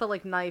 I guess the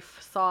like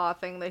knife saw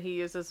thing that he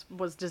uses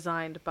was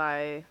designed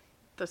by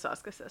the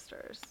Soska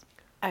sisters.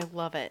 I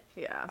love it.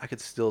 Yeah. I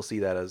could still see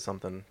that as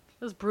something.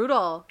 It was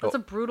brutal. That's Oh.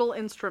 a brutal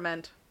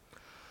instrument.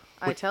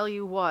 I tell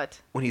you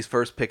what. When he's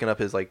first picking up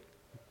his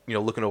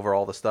looking over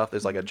all the stuff,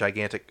 there's like a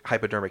gigantic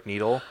hypodermic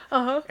needle,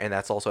 and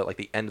that's also at like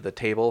the end of the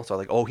table. So I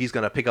was like, oh, he's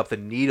gonna pick up the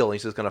needle, and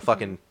he's just gonna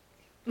fucking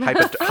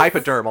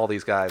hypoderm all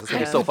these guys. It's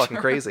gonna be so fucking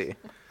crazy.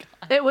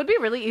 It would be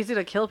really easy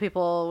to kill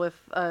people with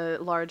a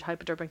large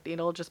hypodermic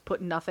needle. Just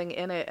put nothing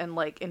in it and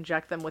like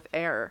inject them with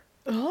air.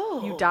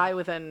 Oh. You die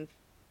within.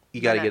 You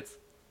got to get minutes.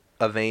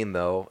 a vein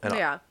though, and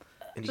Yeah.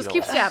 and you Just know,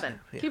 keep stabbing.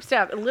 Yeah. Keep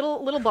stabbing.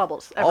 Little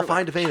bubbles. I'll everywhere.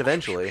 find a vein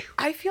eventually.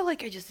 I feel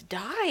like I just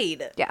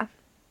died. Yeah.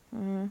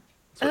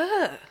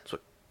 That's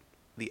what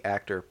the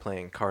actor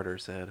playing Carter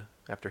said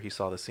after he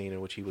saw the scene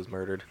in which he was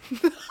murdered.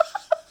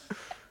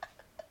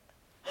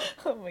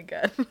 Oh my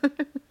god.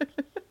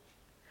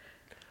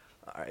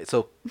 All right,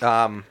 so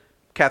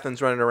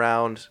Catherine's running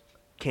around.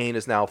 Kane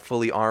is now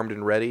fully armed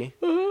and ready.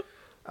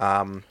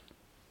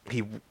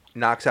 He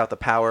knocks out the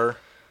power.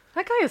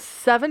 That guy is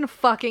 7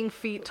 fucking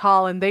feet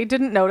tall, and they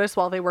didn't notice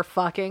while they were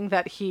fucking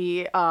that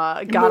he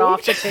got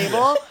off the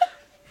table.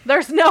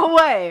 There's no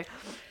way.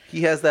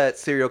 He has that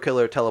serial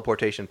killer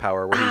teleportation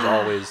power where he's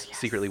always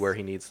secretly where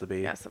he needs to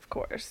be. Yes, of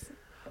course.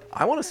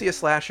 I want to see a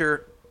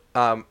slasher.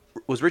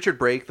 Was Richard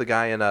Brake the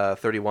guy in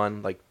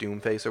 31, like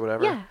Doomface or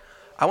whatever? Yeah.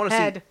 I want to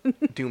Head. see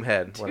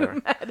Doomhead, whatever.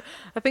 Doomhead.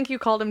 I think you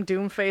called him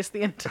Doomface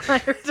the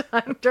entire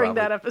time during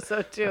that Probably.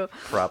 episode too.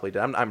 Probably did.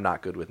 I'm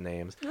not good with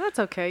names. That's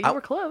okay. You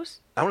were close.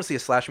 I want to see a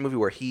slasher movie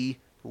where he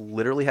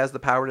literally has the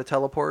power to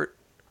teleport,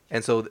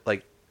 and so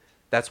like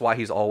that's why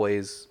he's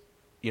always,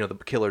 the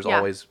killer's Yeah.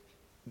 always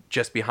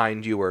just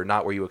behind you or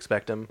not where you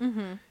expect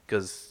him.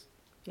 Because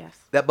Yes.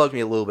 that bugged me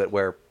a little bit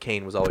where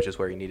Kane was always just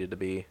where he needed to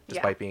be,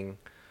 despite Yeah. being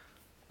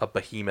a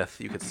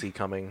behemoth you could see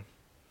coming.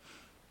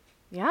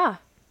 Yeah.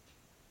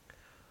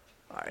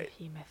 All right.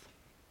 Behemoth.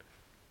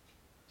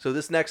 So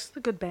this next, It's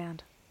a good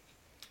band.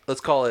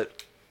 let's call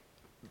it,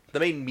 the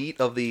main meat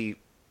of the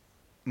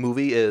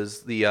movie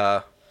is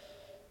the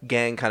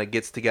gang kind of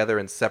gets together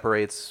and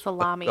separates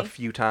Salami. a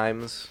few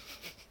times.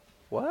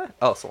 What?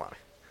 Oh, salami.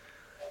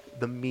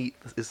 The meat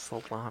is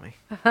salami.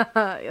 Yeah,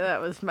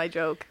 that was my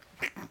joke.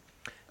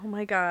 Oh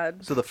my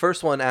god. So the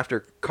first one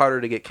after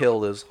Carter to get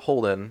killed is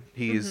Holden.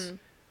 He's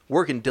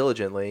working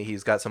diligently.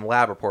 He's got some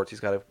lab reports he's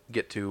got to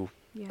get to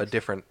a Yes.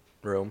 different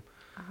room.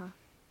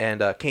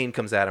 And Kane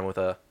comes at him with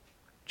a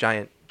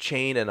giant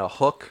chain and a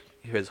hook.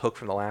 His hook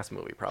from the last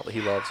movie, probably.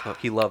 He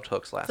loved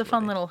hooks last It's a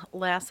fun movie. little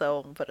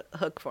lasso, but a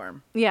hook for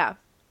him. Yeah.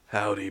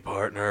 Howdy,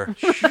 partner.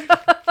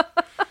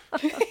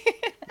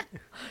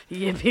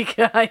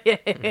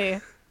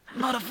 Yippee-ki-yay.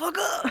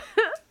 Motherfucker!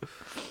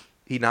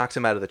 He knocks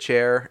him out of the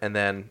chair, and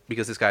then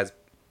because this guy's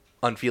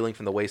unfeeling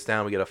from the waist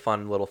down, we get a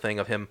fun little thing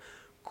of him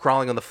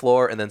crawling on the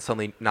floor and then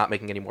suddenly not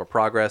making any more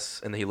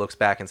progress. And then he looks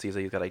back and sees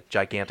that he's got a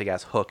gigantic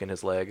ass hook in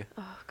his leg.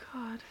 Oh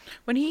god.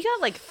 When he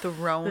got like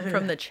thrown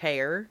from the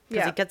chair,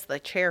 because Yeah. he gets the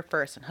chair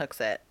first and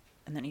hooks it,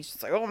 and then he's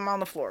just like, "Oh, I'm on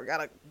the floor.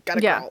 Gotta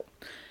Yeah. go."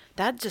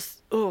 That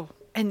just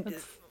and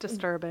It's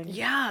disturbing.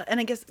 yeah, and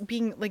I guess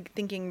being like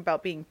thinking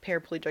about being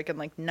paraplegic and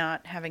like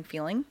not having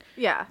feeling,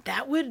 Yeah.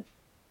 that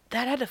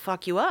had to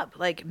fuck you up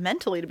like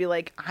mentally to be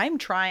like, I'm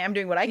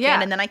doing what I can,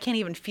 Yeah. and then I can't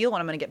even feel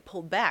when I'm gonna get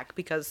pulled back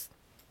because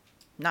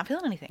I'm not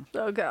feeling anything.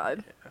 Oh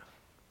god.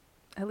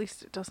 At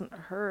least it doesn't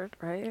hurt,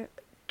 right?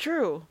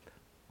 True.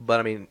 But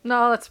I mean,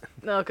 No, that's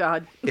oh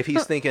god. if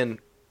he's thinking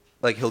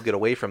like he'll get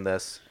away from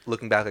this,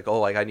 looking back like, oh,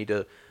 like I need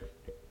to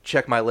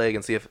check my leg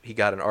and see if he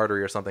got an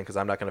artery or something because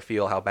I'm not going to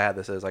feel how bad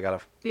this is. I got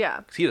to, Yeah.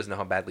 because he doesn't know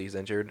how badly he's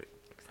injured.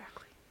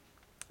 Exactly.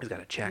 He's got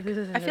to check.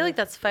 I feel like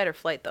that's fight or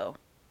flight though.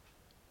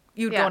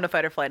 You'd Yeah. go into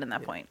fight or flight in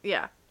that point.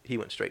 Yeah. He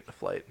went straight into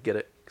flight. Get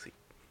it? 'Cause he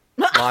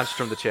launched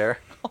from the chair.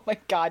 Oh my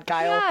god,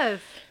 Kyle. Yes.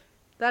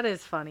 That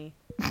is funny.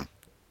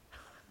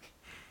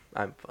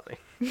 I'm funny.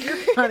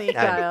 Funny,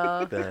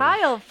 Kyle. done.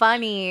 Kyle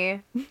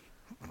funny.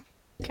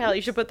 Kyle,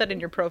 you should put that in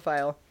your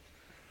profile.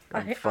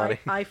 I'm funny.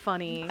 I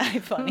funny.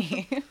 I'm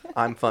funny.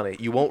 I'm funny.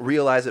 You won't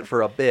realize it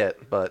for a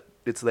bit, but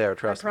it's there. I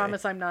Trust me.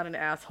 promise I'm not an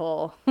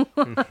asshole.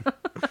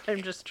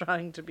 I'm just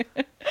trying to be.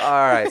 All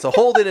right. So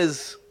Holden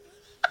is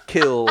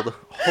killed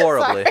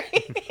horribly.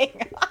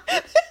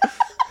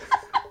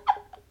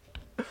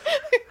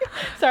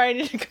 Sorry, I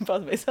need to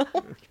compose myself.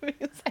 Give me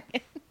a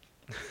second.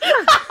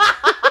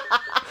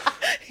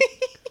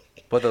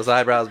 Put those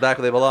eyebrows back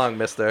where they belong,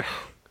 mister.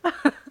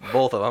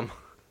 Both of them.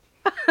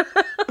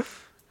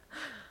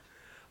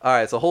 All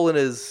right, so Holden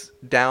is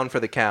down for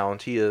the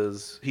count. He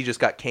just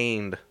got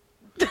caned.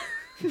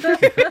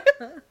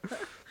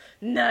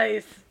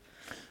 Nice.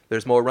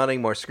 There's more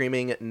running, more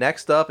screaming.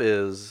 Next up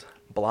is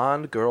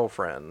Blonde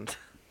Girlfriend.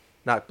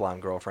 Not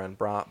Blonde Girlfriend,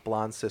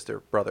 Blonde Sister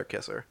Brother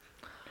Kisser.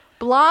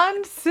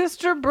 Blonde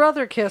sister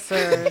brother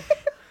kisser.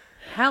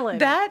 Helen.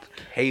 That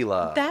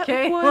Kayla.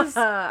 Okay. was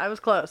I was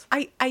close.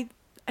 I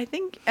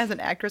think as an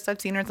actress I've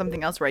seen her in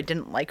something else where I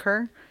didn't like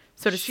her.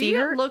 So to She see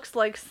her, looks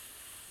like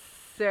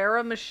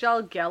Sarah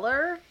Michelle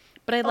Gellar.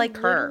 but I like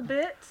a her.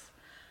 little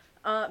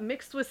bit.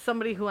 Mixed with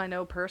somebody who I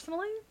know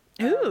personally.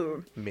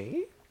 Ooh.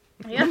 Me?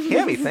 Yeah.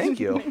 Cammy, thank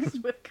you.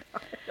 Mixed with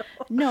Kyle.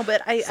 No,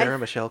 but Sarah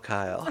Michelle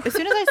Kyle. as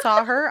soon as I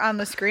saw her on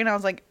the screen, I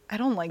was like, I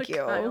don't like you.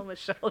 Kyle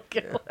Michelle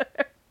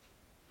Gellar.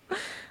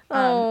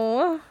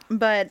 Oh.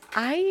 But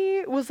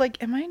I was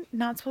like, am I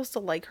not supposed to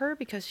like her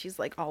because she's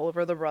like all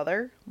over the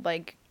brother?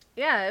 Like,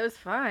 Yeah, it was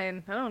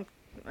fine. I don't.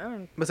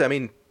 But I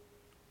mean,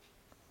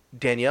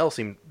 Danielle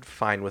seemed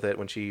fine with it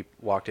when she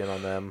walked in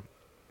on them.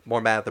 More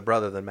mad at the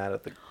brother than mad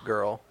at the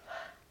girl.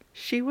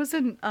 she was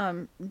in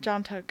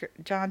John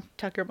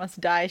Tucker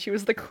Must Die. She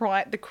was the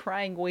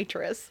crying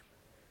waitress.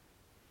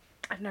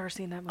 I've never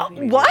seen that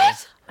movie.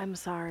 What? I'm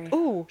sorry.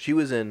 Ooh. She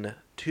was in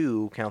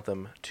two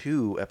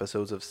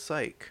episodes of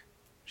Psych.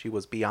 She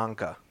was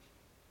Bianca.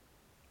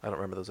 I don't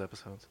remember those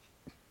episodes.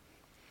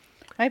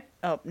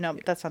 Oh no,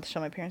 that's not the show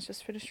my parents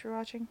just finished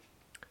rewatching.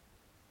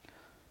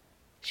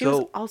 She was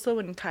So- also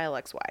in Kyle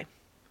XY.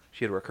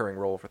 She had a recurring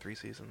role for 3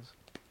 seasons.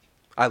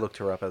 I looked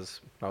her up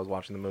as I was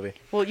watching the movie.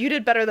 Well, you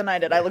did better than I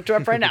did. I looked her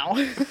up right now.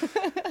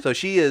 So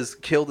she is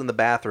killed in the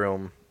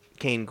bathroom.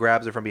 Kane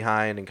grabs her from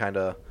behind and kind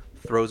of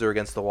throws her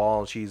against the wall.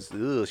 And she's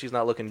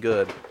not looking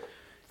good.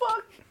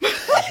 Fuck.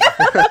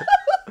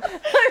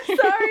 I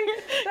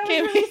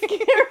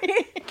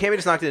Cammy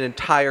just knocked an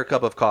entire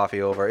cup of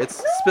coffee over.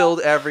 It's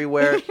spilled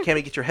everywhere.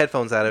 Cammy, get your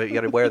headphones out of it. You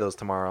got to wear those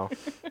tomorrow.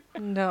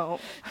 No.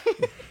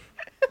 It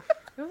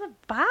was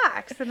a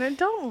box, and then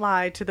don't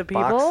lie to the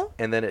people. Box,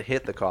 and then it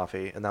hit the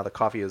coffee, and now the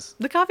coffee is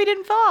The coffee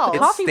didn't fall. it's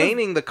coffee was-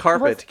 staining the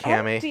carpet, Was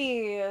Cammy.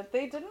 empty.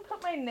 They didn't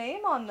put my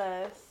name on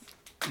this.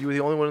 You were the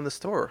only one in the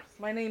store.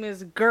 My name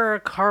is Gur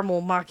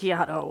Caramel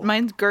Macchiato.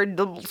 Mine's GERD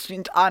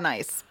on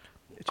ice.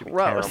 It should be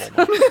Gross.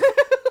 caramel.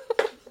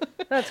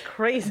 That's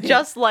crazy.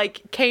 Just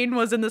like Kane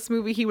was in this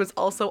movie, he was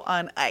also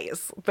on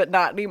ice, but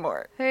not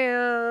anymore. Hey.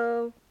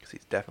 Because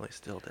he's definitely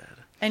still dead.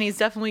 And he's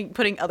definitely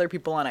putting other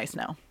people on ice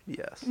now.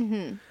 Yes.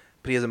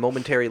 But he has a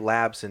momentary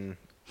lapse in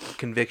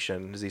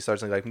conviction as he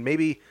starts thinking, like,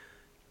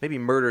 maybe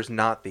murder's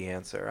not the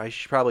answer. I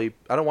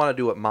don't want to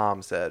do what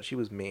Mom said. She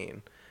was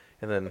mean.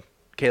 And then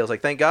Kayla's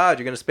like, thank God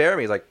you're going to spare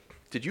me. He's like,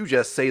 did you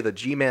just say the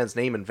G-Man's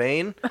name in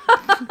vain?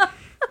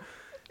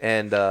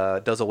 And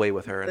does away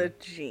with her. The And,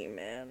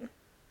 G-Man.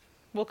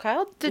 Well,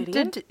 Kyle Did he?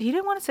 he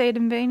didn't want to say it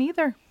in vain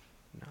either.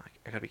 no,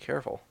 I got to be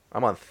careful.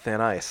 I'm on thin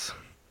ice.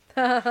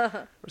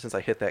 Ever since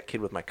I hit that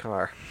kid with my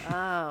car.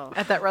 Oh.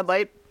 At that red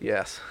light.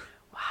 Yes.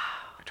 Wow.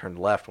 I turned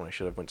left when I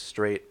should have went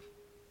straight.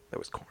 There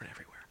was corn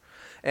everywhere.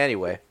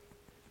 Anyway,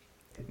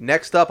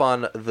 next up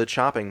on the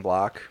chopping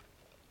block,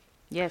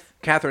 Yes.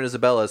 Catherine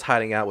Isabella is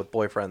hiding out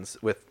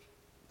with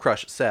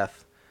Crush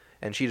Seth,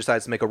 and she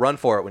decides to make a run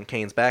for it when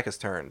Kane's back is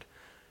turned.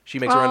 She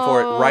makes a run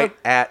for it Oh. right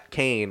at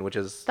Kane, which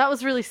is That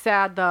was really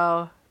sad,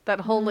 though.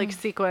 That whole, like,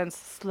 sequence,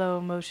 slow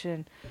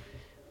motion.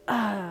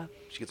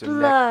 she gets her neck,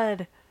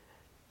 Blood.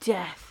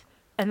 Death.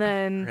 And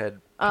then her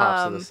head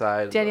pops to the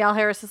side. Danielle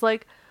Harris is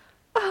like,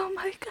 oh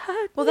my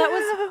God. Well, that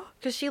no." was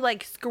because she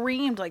like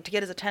screamed like to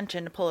get his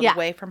attention to pull it Yeah.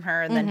 away from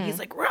her, and then he's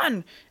like,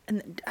 "Run!"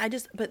 And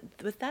but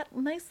with that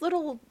nice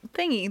little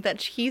thingy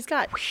that he's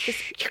got,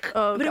 just,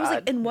 Oh, but it was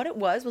like, God. and what it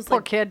was Poor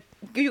like, kid.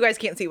 you guys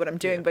can't see what I'm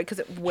doing, but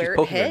because where She's it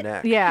poking her hit,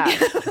 neck. Yeah.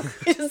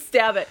 you just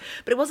stab it.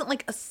 But it wasn't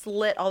like a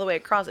slit all the way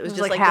across. It was, was,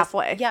 just like, this-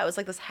 halfway. yeah, it was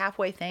like this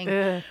halfway thing.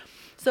 Ugh.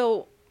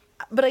 So,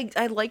 but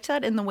I liked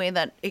that in the way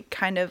that it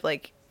kind of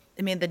like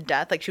it made the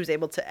death like she was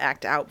able to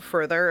act out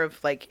further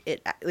of like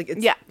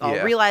it's Yeah. all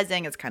Yeah.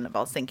 realizing, it's kind of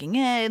all sinking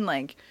in,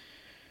 like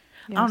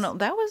I don't know,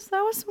 that was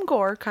some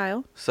gore,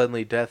 Kyle.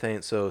 Suddenly death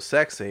ain't so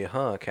sexy,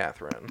 huh,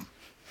 Catherine?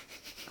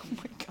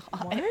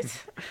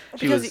 What?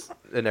 She was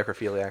a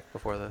necrophiliac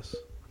before this.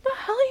 What the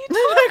hell are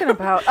you talking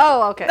about?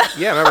 Oh, okay.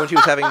 Yeah, remember when she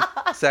was having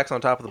sex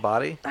on top of the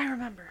body? I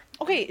remember.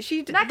 Okay,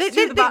 she Next they, to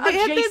they, the they, body, they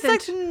had this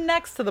adjacent section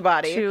next to the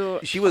body.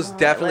 She was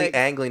definitely legs.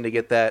 angling to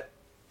get that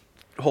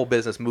whole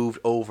business moved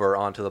over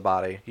onto the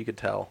body. You could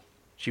tell.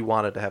 She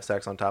wanted to have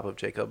sex on top of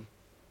Jacob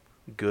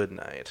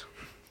Goodnight.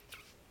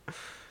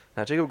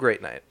 Not Jacob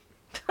Great Night.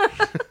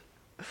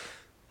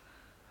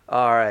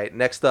 All right,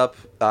 next up,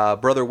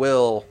 Brother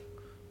Will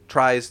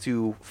tries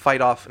to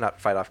not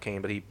fight off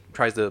Kane, but he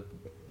tries to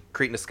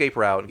create an escape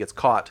route and gets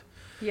caught.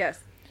 Yes.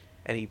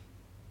 And he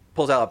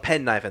pulls out a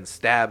penknife and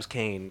stabs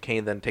Kane.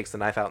 Kane then takes the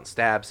knife out and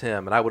stabs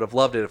him. And I would have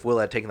loved it if Will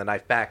had taken the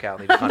knife back out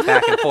and they just gone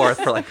back and forth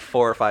for like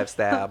 4 or 5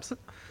 stabs.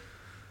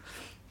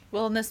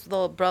 Well, and this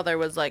little brother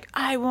was like,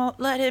 I won't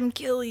let him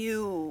kill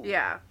you.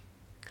 Yeah.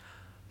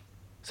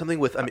 Something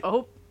with, I mean,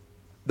 Oh.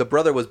 the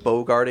brother was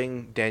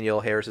bogarting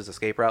Danielle Harris's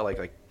escape route.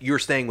 Like you're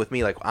staying with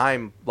me. Like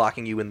I'm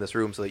locking you in this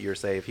room so that you're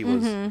safe. He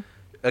was,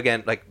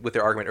 again, like with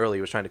their argument earlier,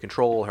 he was trying to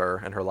control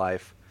her and her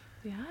life.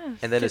 Yes.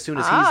 And then as soon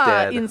as he's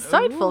dead,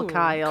 Insightful, Ooh,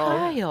 Kyle.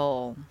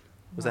 Kyle.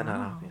 was that not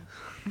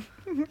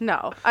obvious?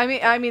 No.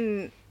 I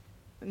mean,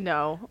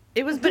 no.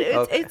 It was, but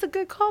Okay. it's a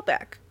good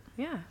callback.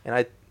 Yeah. And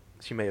I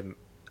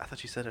thought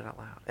she said it out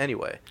loud.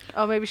 Anyway.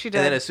 Oh, maybe she did.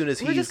 And then as soon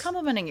as We're he's, just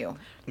complimenting you.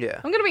 yeah.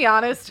 I'm gonna be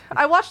honest.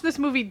 I watched this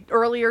movie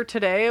earlier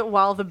today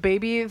while the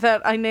baby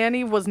that I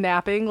nanny was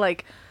napping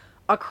like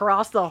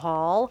across the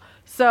hall.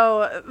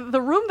 So the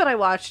room that I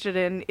watched it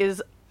in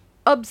is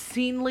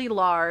obscenely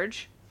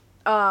large.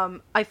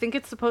 I think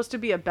it's supposed to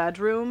be a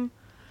bedroom,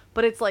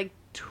 but it's like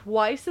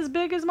twice as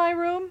big as my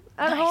room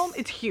at Nice. home.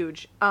 It's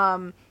huge.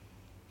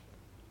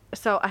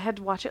 So I had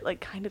to watch it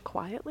like kind of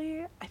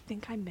quietly. I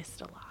think I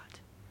missed a lot,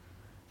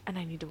 and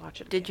I need to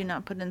watch it. Did you again.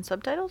 not put in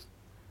subtitles?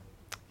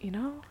 You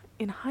know,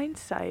 in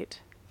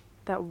hindsight,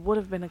 that would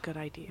have been a good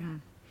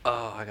idea.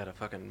 Oh, I got a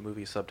fucking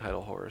movie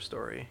subtitle horror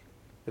story.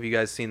 Have you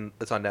guys seen?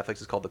 It's on Netflix.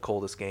 It's called The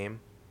Coldest Game.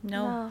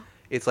 No.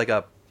 It's like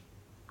a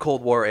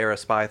Cold War era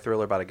spy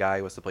thriller about a guy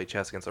who has to play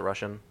chess against a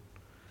Russian,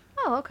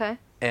 Oh, okay.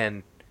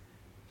 and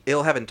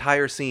it'll have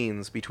entire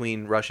scenes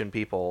between Russian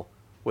people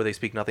where they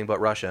speak nothing but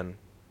Russian,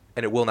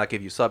 and it will not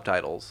give you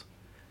subtitles.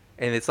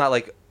 And it's not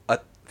like a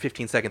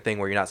 15-second thing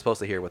where you're not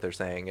supposed to hear what they're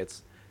saying.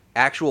 It's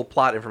actual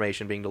plot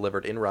information being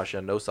delivered in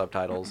Russian, no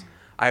subtitles.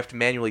 I have to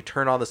manually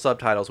turn on the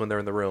subtitles when they're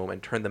in the room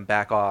and turn them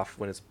back off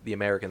when it's the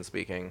American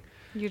speaking.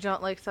 You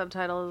don't like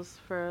subtitles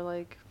for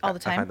like All the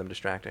I find time? them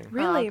distracting.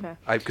 Really? Oh, okay.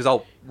 Because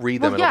I'll read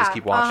them Well, and I'll just yeah,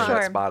 keep watching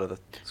that sure. spot of the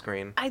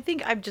screen. I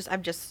think I've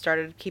just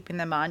started keeping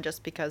them on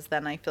just because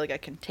then I feel like I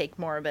can take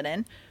more of it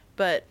in.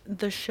 But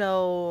the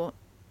show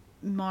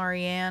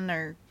Marianne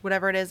or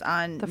whatever it is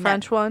on The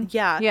French one?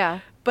 Yeah. Yeah.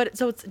 But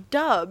so it's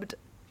dubbed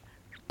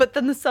but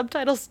then the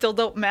subtitles still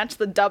don't match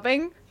the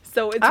dubbing.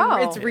 So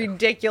it's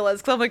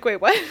ridiculous. Because I'm like,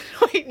 wait, what?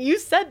 Wait, you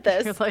said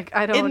this You're like,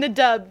 I don't. in the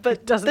dub, but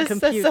it doesn't this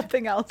compute. says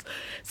something else.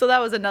 So that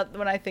was another,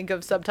 when I think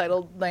of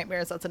subtitled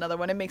nightmares, that's another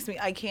one. It makes me,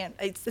 I can't,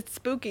 it's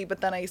spooky,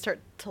 but then I start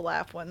to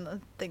laugh when the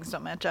things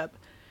don't match up.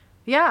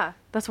 Yeah,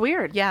 that's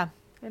weird. Yeah.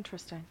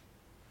 Interesting.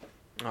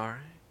 All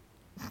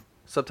right.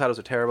 Subtitles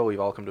are terrible. We've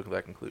all come to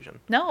that conclusion.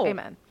 No.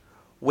 Amen.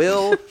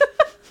 Will's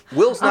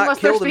not Unless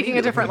they're killed speaking a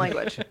immediately. different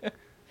language,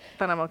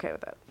 then I'm okay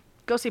with it.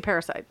 Go see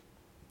Parasite.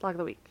 Blog of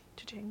the week.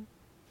 Cha-ching.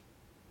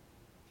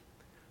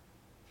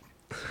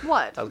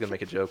 What? I was gonna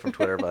make a joke from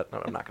Twitter, but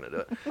no, I'm not gonna do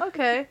it.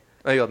 Okay.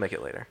 Maybe I'll make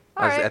it later.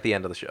 All right. At the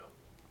end of the show.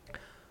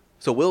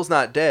 So Will's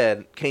not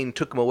dead. Kane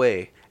took him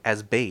away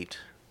as bait.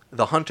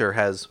 The hunter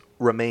has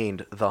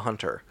remained the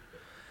hunter.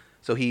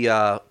 So he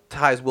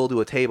ties Will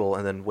to a table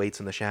and then waits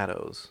in the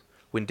shadows.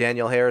 When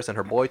Danielle Harris and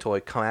her boy toy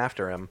come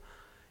after him,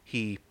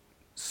 he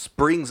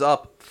springs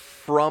up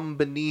from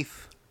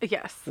beneath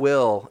Yes.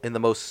 Will in the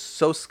most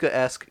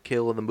Soska-esque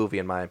kill in the movie,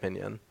 in my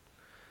opinion.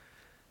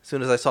 As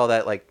soon as I saw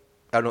that, like,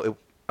 I don't know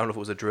if it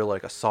was a drill or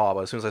like a saw,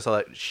 but as soon as I saw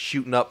that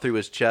shooting up through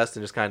his chest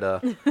and just kind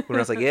of, when I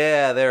was like,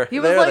 yeah, there He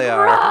was they like,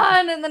 are.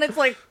 run! And then it's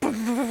like,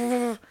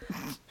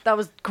 that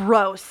was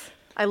gross.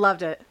 I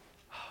loved it.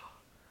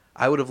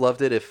 I would have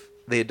loved it if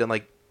they had done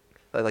like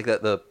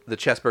that the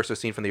chest burster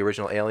scene from the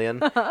original Alien.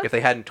 If they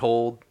hadn't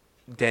told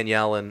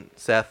Danielle and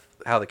Seth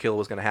how the kill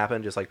was going to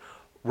happen, just like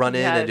run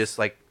in and Yes. just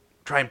like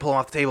try and pull him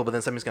off the table, but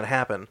then something's going to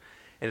happen,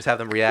 and just have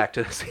them react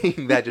to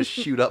seeing that just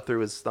shoot up through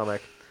his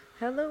stomach.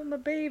 Hello, my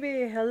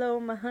baby. Hello,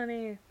 my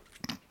honey.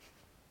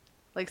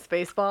 Like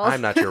Spaceballs.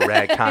 I'm not your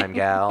ragtime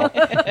gal.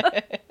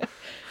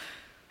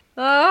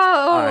 Oh.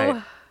 All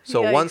right.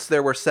 So Yikes. once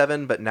there were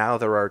 7, but now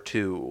there are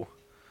 2.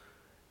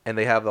 And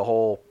they have the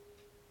whole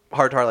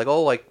heart to heart, like,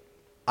 oh, like,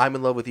 I'm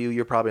in love with you,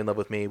 you're probably in love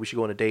with me. We should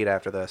go on a date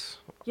after this.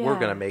 We're Yeah.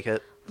 going to make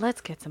it.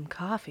 Let's get some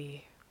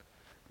coffee.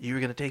 You were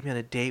going to take me on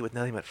a date with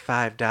nothing but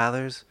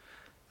 $5?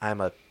 I'm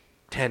a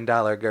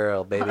 $10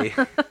 girl, baby.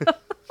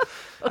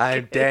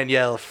 I'm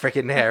Danielle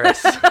frickin'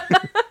 Harris.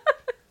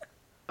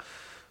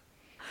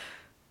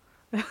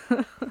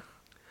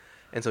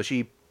 And so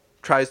she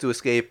tries to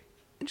escape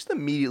and just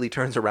immediately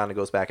turns around and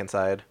goes back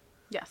inside.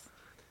 Yes.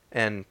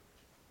 And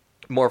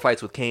more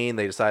fights with Kane.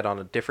 They decide on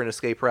a different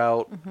escape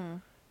route. Mm-hmm.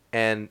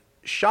 And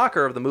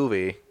shocker of the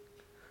movie,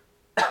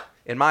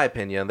 in my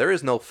opinion, there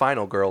is no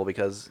final girl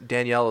because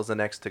Danielle is the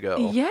next to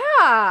go. Yeah,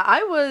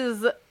 I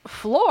was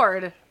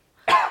floored.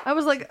 I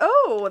was like,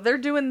 oh, they're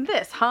doing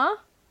this, huh?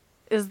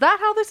 Is that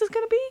how this is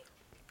going to be?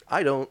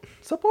 I don't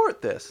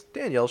support this.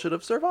 Danielle should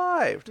have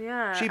survived.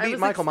 Yeah. She I beat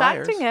was Michael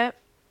Myers. expecting it.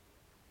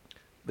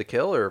 The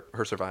kill or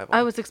her survival?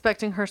 I was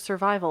expecting her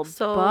survival,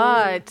 So-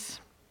 but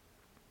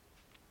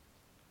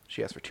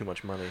She asked for too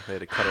much money. They had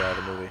to cut her out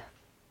of the movie.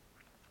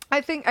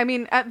 I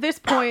mean, at this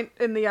point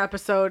in the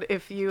episode,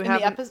 if you In the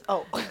haven't,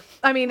 episode. Oh.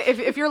 I mean,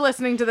 if you're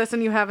listening to this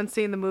and you haven't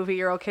seen the movie,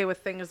 you're okay with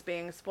things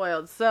being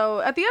spoiled. So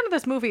at the end of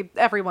this movie,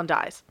 everyone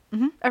dies.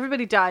 Mm-hmm.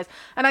 Everybody dies.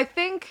 And I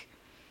think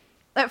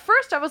at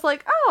first I was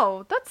like,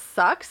 oh, that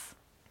sucks.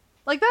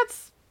 Like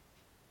that's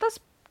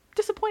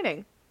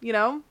disappointing, you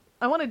know?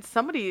 I wanted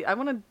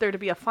there to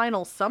be a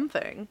final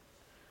something.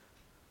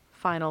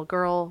 Final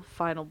girl,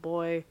 final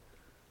boy,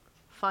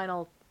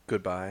 final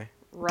Goodbye.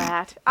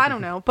 rat. I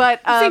don't know.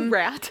 But Say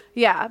rat.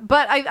 yeah,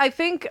 but I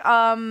think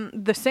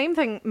the same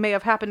thing may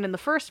have happened in the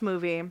first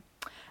movie,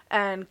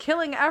 and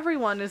killing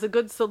everyone is a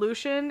good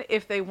solution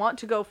if they want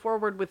to go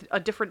forward with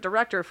a different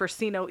director for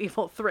See No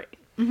Evil 3.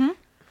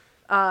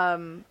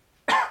 Mm-hmm.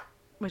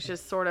 Which is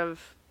sort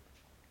of,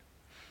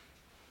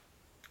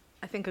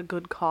 I think, a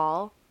good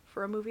call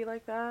for a movie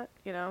like that,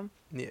 you know?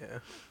 Yeah.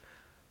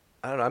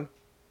 I don't know. I'm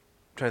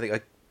trying to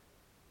think.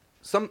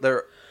 Like,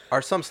 there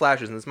are some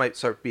slashes, and this might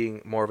start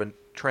being more of a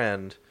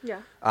trend.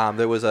 Yeah.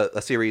 There was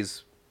a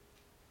series,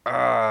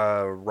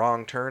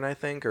 Wrong Turn, I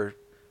think, or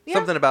Yeah.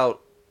 something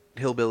about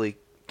hillbilly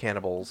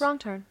cannibals. Wrong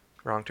turn.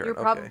 Wrong Turn.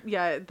 You're Okay.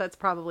 Yeah, that's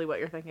probably what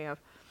you're thinking of.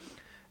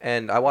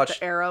 And I watched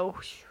The arrow.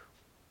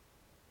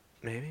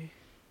 maybe.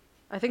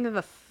 I think in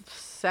the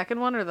second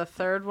one or the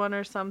third one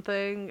or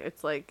something,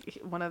 it's like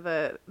one of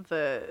the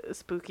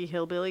spooky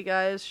hillbilly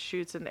guys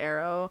shoots an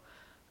arrow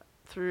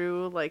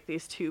through like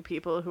these two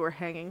people who are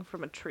hanging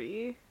from a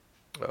tree.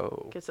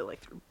 Oh. Gets it like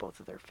through both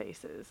of their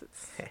faces.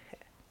 It's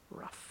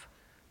rough.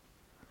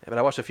 Yeah, but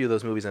I watched a few of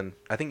those movies, and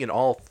I think in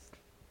all,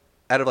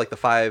 out of like the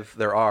 5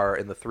 there are,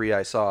 in the 3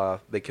 I saw,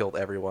 they killed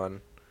everyone.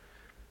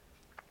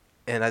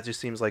 And that just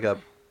seems like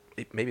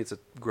maybe it's a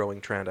growing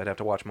trend. I'd have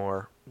to watch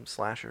more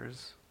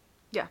slashers.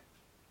 Yeah.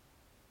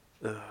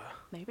 Ugh.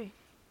 Maybe.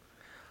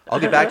 I'll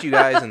get back to you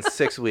guys in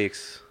 6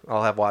 weeks.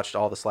 I'll have watched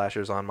all the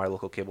slashers on my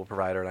local cable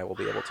provider, and I will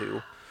be able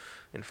to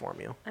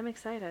inform you. I'm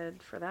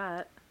excited for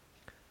that.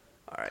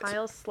 All right.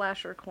 Kyle's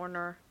Slasher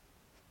Corner.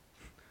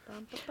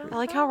 I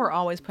like how we're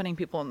always putting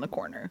people in the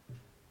corner.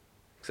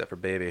 Except for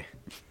Baby.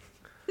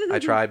 I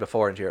tried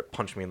before, and Jarrett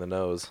punched me in the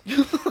nose.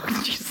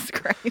 Jesus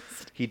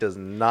Christ. He does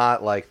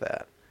not like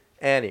that.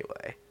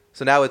 Anyway,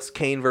 so now it's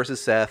Kane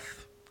versus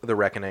Seth, The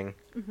Reckoning.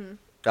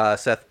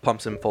 Seth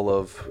pumps him full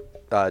of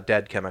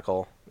dead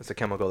chemical. It's a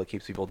chemical that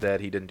keeps people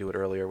dead. He didn't do it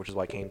earlier, which is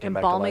why Kane came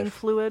back to Embalming life.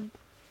 fluid.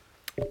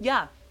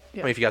 Yeah. I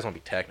mean, if you guys want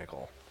to be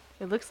technical.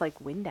 It looks like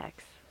Windex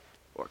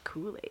or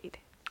Kool-Aid.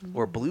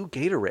 Or blue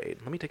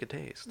Gatorade. Let me take a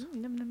taste.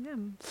 Yum, yum,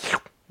 yum.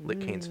 Lick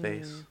Kane's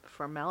face.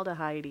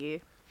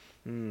 Formaldehyde.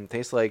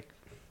 Tastes like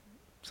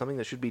something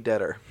that should be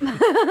deader.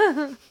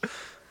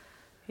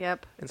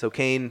 Yep. And so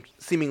Kane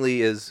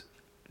seemingly is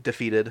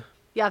defeated.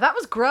 Yeah, that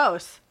was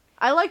gross.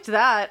 I liked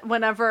that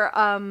whenever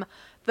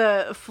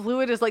the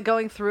fluid is like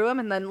going through him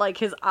and then like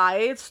his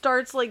eye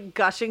starts like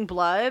gushing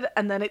blood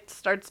and then it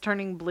starts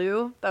turning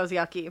blue. That was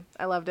yucky.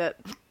 I loved it.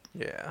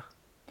 Yeah.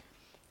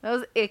 That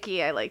was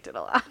icky. I liked it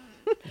a lot.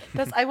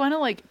 I want to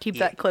like keep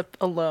that clip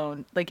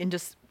alone, like, and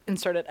just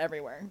insert it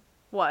everywhere.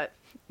 What?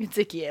 It's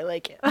icky. I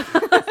like it.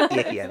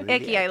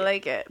 Icky. I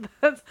like it.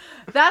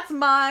 That's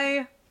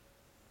my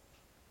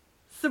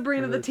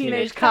Sabrina the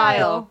Teenage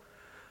Kyle.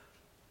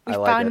 We I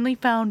like finally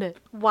found it.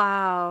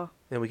 Wow.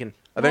 And we can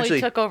Eventually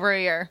eventually took over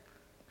a year.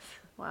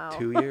 Wow.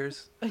 2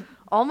 years.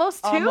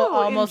 Almost two.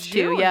 Almost in 2,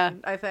 June, yeah.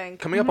 I think.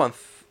 Coming up on...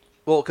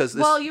 well, because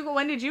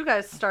When did you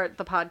guys start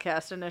the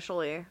podcast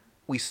initially?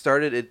 we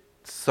started it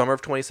summer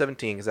of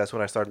 2017 because that's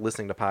when I started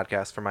listening to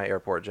podcasts for my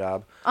airport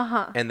job.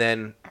 And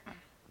then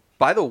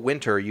by the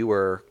winter, you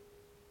were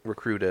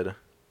recruited.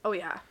 Oh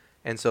yeah.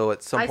 And so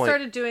at some I point...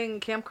 started doing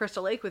Camp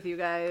Crystal Lake with you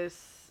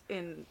guys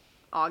in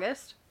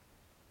August.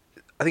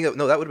 I think... that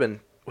would have been...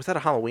 Was that a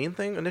Halloween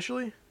thing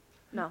initially?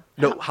 No.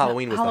 No,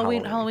 Halloween was the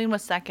Halloween. Halloween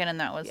was second, and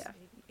that was. Yeah. in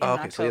Oh,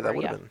 okay, so yeah, that October,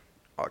 would have been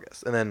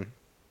August. And then...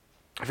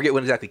 I forget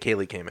when exactly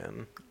Kaylee came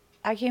in.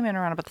 I came in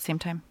around about the same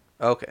time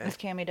Okay. as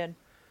Cammy did.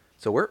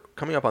 So we're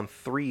coming up on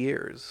 3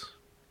 years.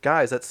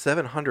 Guys, that's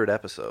 700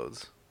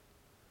 episodes.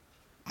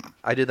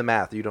 I did the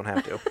math. You don't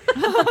have to.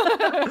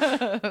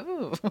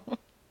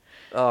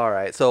 All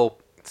right. So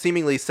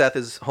seemingly Seth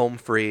is home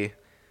free.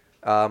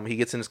 He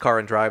gets in his car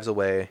and drives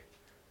away.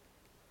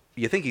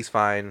 You think he's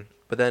fine,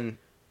 but then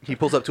he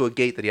pulls up to a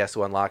gate that he has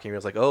to unlock, and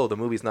he's like, oh, the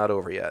movie's not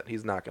over yet.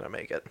 He's not going to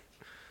make it.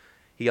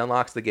 He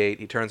unlocks the gate.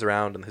 He turns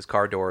around, and his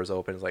car door is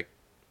open. He's like,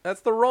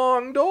 that's the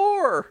wrong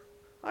door.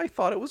 I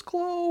thought it was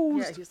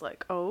closed. Yeah, he's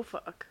like, oh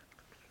fuck.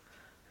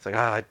 It's like,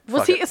 ah,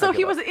 Was fuck he? it. So I he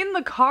give was up. in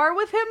the car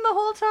with him the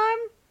whole time.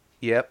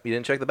 Yep, you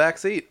didn't check the back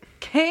seat.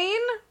 Kane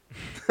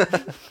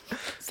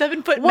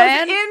 7-foot was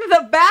man. in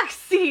the back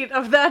seat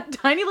of that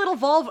tiny little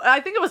Volvo. I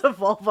think it was a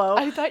Volvo.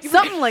 I thought you were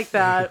something like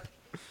that.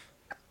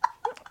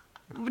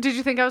 Did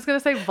you think I was gonna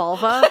say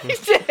vulva?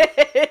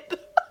 did.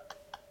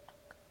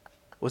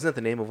 Wasn't that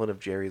the name of one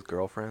of Jerry's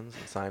girlfriends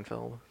in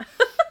Seinfeld?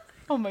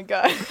 Oh my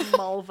god.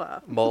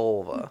 Mulva.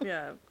 Mulva.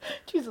 Yeah.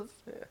 Jesus.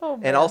 Oh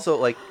man. And also,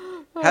 like,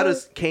 how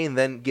does Kane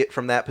then get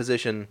from that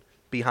position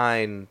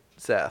behind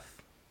Seth?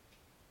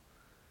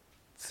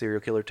 Serial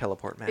killer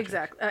teleport magic.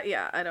 Exactly.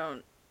 Yeah. I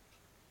don't.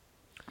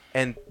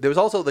 And there was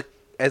also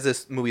as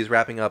this movie is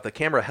wrapping up, the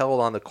camera held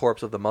on the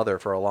corpse of the mother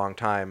for a long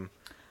time.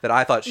 That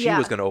I thought she Yeah.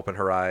 was going to open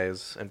her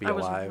eyes and be I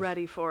was alive.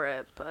 ready for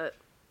it, but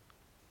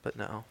But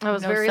no. I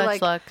was no very such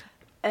like luck.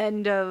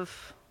 end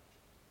of.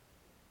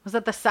 Was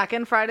that the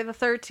second Friday the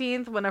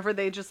 13th? Whenever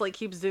they just like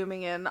keep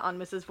zooming in on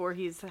Mrs.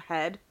 Voorhees'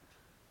 head,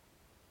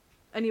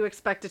 and you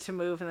expect it to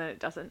move and then it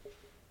doesn't.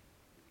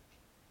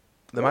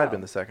 That might have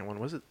been the second one.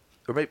 Was it?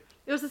 Or maybe...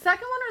 It was the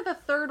second one or the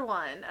third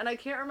one, and I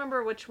can't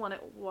remember which one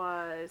it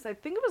was. I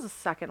think it was the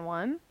second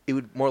one. It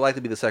would more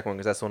likely be the second one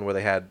because that's the one where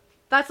they had...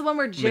 That's the one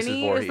where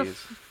Ginny is the Voorhees.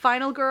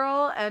 final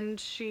girl, and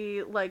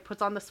she like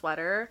puts on the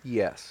sweater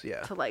Yes,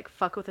 yeah. to like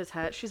fuck with his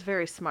head. She's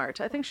very smart.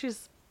 I think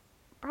she's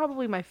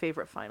probably my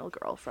favorite final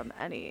girl from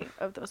any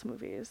of those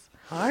movies.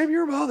 I'm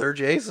your mother,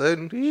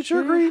 Jason. Eat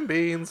your green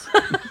beans.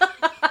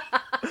 I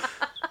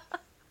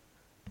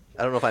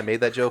don't know if I made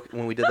that joke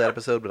when we did that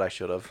episode, but I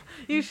should have.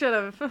 You should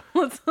have.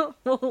 We'll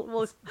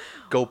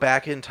Go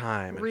back in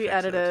time and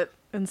re-edit fix it,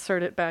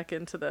 insert it back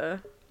into the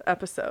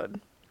episode.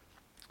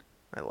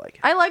 I like it.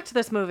 I liked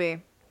this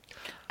movie.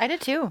 I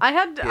did too. I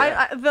had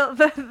Yeah.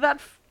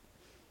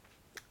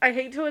 I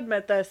hate to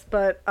admit this,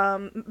 but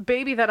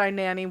baby that I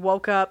nanny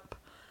woke up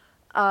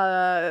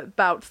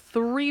about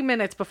 3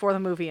 minutes before the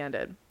movie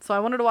ended. So I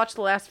wanted to watch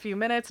the last few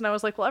minutes, and I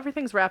was like, well,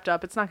 everything's wrapped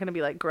up. It's not going to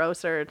be like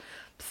gross or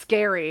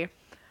scary.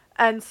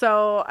 And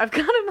so I've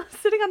got him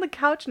sitting on the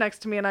couch next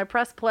to me, and I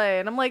press play,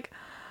 and I'm like,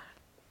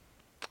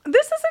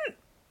 this isn't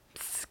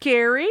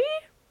scary,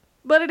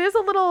 but it is a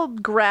little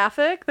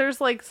graphic. There's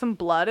like some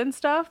blood and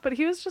stuff, but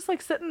he was just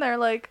like sitting there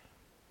like,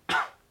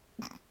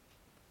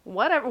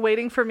 whatever,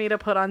 waiting for me to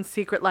put on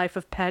Secret Life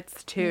of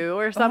Pets 2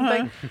 or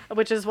something,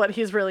 which is what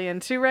he's really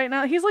into right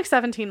now. He's like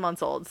 17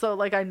 months old, so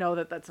like I know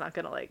that that's not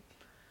gonna like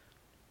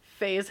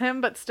phase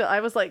him, but still, I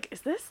was like, is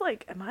this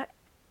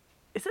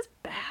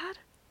bad?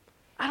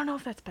 I don't know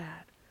if that's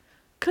bad.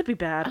 Could be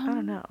bad. I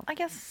don't know. I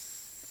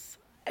guess.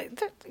 You're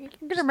gonna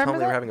Just remember tell them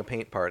they were that? having a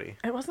paint party.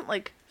 It wasn't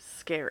like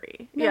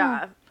scary. No.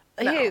 Yeah.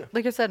 No. Hey,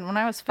 like I said, when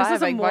I was This 5,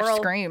 is a I watched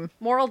Scream.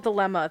 moral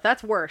dilemma.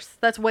 That's worse.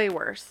 That's way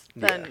worse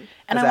than. Yeah.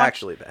 And That's I watched,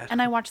 actually bad.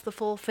 And I watched the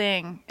full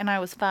thing, and I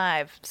was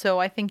 5, so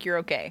I think you're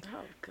okay. Oh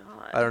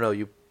God. I don't know.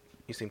 You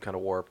seem kind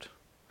of warped.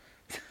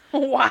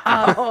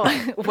 Wow.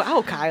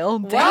 Wow, Kyle.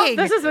 Well, Dang.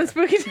 this has been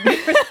spooky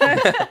time.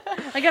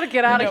 I gotta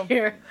get out of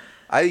here.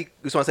 I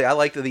just want to say I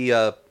liked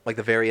the like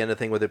the very end of the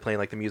thing where they're playing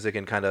like the music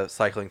and kind of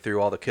cycling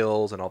through all the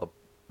kills and all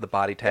the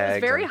body tags.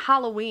 It's very and-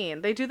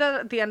 Halloween. They do that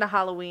at the end of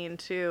Halloween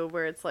too,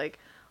 where it's like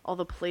all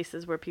the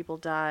places where people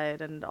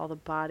died and all the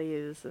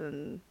bodies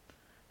and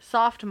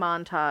soft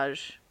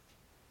montage.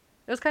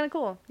 It was kind of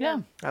cool.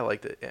 Yeah. I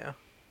liked it. Yeah.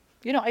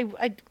 You know,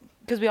 I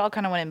because we all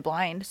kind of went in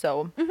blind,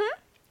 so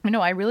you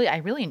know, I really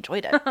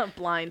enjoyed it.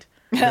 Blind.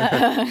 He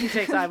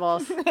takes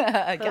eyeballs.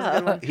 I guess a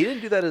good one. He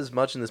didn't do that as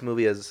much in this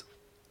movie as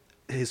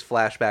his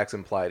flashbacks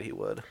implied he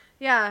would.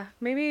 Yeah,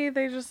 maybe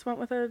they just went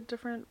with a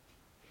different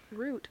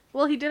route.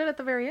 Well, he did it at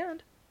the very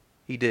end.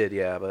 He did,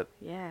 yeah, but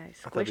Yeah, he I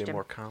thought that'd squished be a him.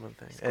 more common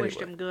thing. Squished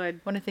Anyway. him good.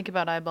 When I think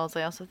about eyeballs,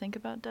 I also think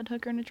about dead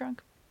hooker in a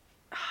trunk.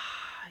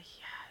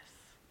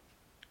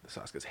 The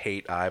Saskas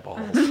hate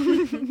eyeballs.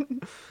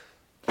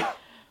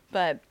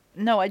 But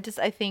no, I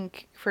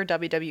think for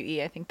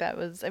WWE, I think that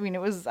was. I mean, I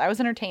was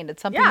entertained.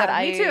 It's something Yeah,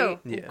 that me I too.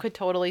 Yeah. could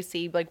totally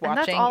see like And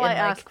watching that's all I in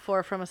like ask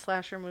for from a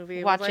slasher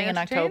movie. Was I watching in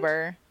entertained?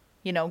 October.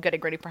 You know,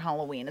 getting ready for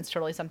Halloween. It's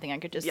totally something I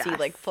could just see Yes.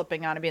 like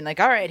flipping on and being like,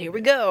 all right, here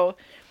we go.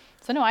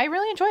 So no, I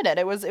really enjoyed it.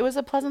 It was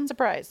a pleasant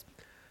surprise.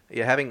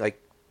 Yeah, having like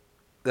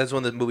that's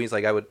one of the movies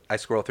like I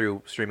scroll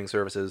through streaming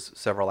services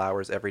several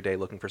hours every day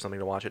looking for something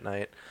to watch at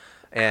night,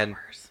 and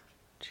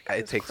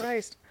it takes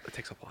Christ.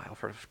 a while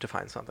to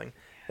find something.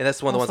 And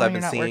that's one of the Also ones I've when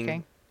been you're not seeing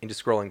working. and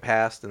just scrolling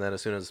past. And then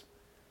as soon as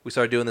we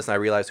started doing this, and I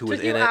realized who was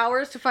Took you in it.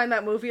 hours to find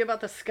that movie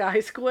about the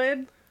sky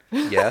squid.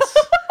 Yes,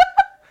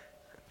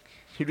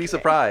 you'd be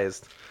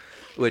surprised.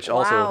 Which Wow.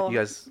 also you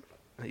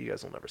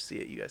guys will never see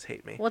it. You guys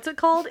hate me. What's it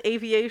called?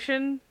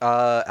 Aviation?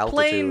 Altitude.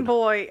 Plane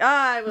Boy.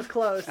 Ah, I was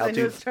close. I knew it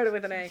Altitude. started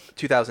with an A.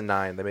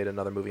 2009. They made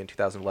another movie in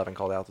 2011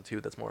 called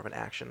Altitude. That's more of an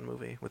action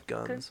movie with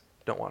guns.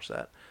 Don't watch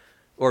that,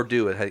 or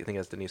do it. I think it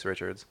has Denise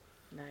Richards.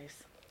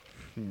 Nice.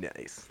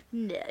 Nice.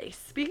 Nice.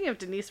 Speaking of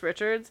Denise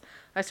Richards,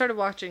 I started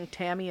watching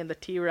Tammy and the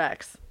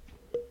T-Rex.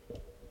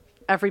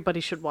 Everybody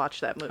should watch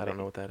that movie. I don't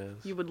know what that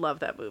is. You would love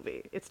that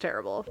movie. It's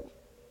terrible.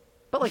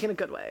 But like in a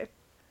good way.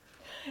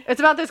 It's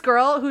about this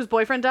girl whose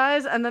boyfriend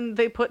dies and then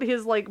they put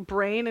his like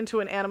brain into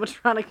an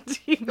animatronic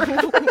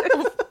T-Rex.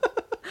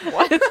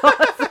 What? It's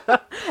awesome.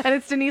 And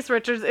it's Denise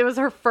Richards. It was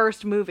her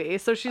first movie.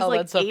 So she's Oh,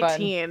 like that's so fun.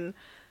 18.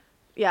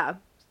 Yeah.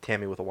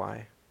 Tammy with a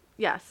Y.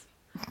 Yes.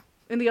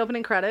 In the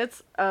opening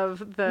credits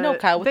of the No,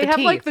 Kyle, with they the have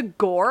teeth. like the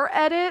gore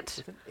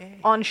edit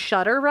on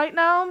Shudder right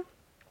now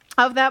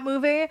of that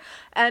movie,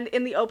 and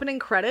in the opening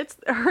credits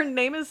her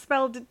name is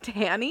spelled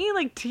Tanny,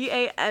 like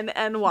Tanny. I'm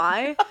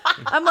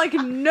like,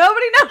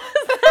 nobody knows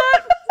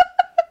that.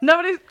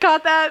 Nobody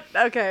caught that.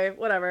 Okay,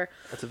 whatever.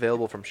 That's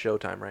available from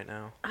Showtime right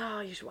now.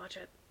 Oh, you should watch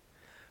it.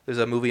 There's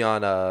a movie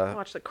on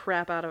Watch the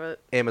crap out of it.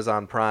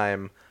 Amazon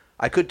Prime.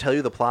 I could tell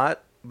you the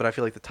plot, but I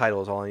feel like the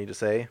title is all I need to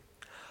say.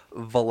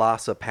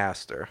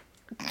 Velocipaster.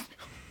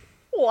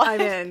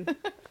 I'm in.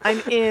 I'm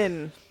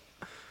in.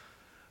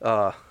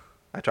 I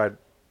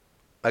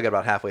got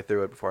about halfway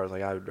through it before I was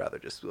like, I would rather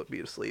just be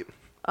asleep.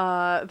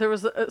 There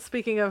was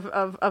speaking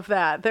of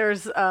that,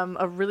 there's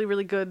a really,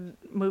 really good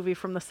movie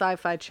from the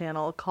Sci-Fi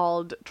Channel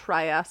called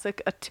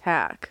Triassic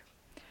Attack.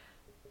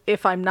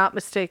 If I'm not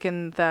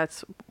mistaken,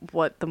 that's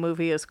what the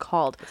movie is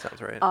called. That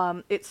sounds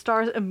right. It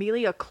stars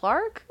Emilia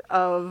Clarke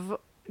of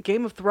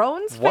Game of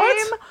Thrones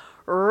What? fame.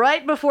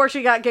 Right before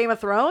she got Game of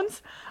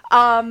Thrones.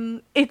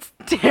 It's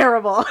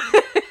terrible.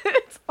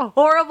 It's a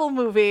horrible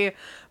movie,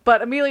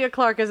 but Emilia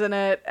Clarke is in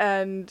it,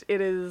 and it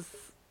is,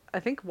 I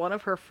think, one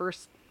of her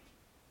first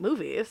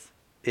movies.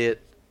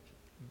 It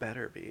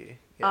better be.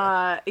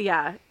 Yeah.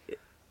 Yeah.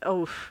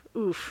 Oof.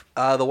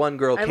 The one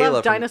girl, I Kayla.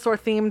 love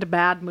dinosaur-themed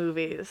bad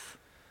movies.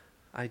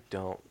 I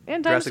don't.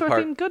 And Jurassic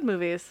dinosaur-themed good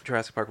movies.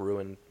 Jurassic Park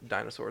ruined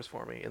dinosaurs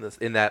for me.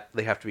 In that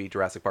they have to be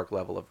Jurassic Park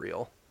level of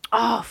real.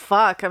 Oh,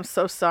 fuck. I'm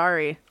so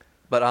sorry.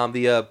 But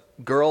the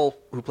girl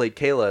who played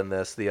Kayla in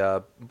this,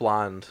 the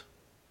blonde,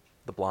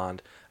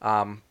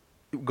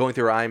 going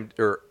through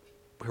her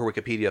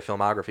Wikipedia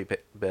filmography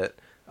bit,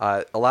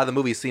 a lot of the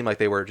movies seem like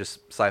they were just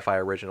sci-fi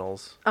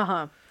originals.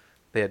 Uh-huh.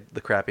 They had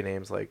the crappy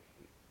names like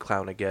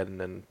Clownageddon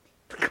and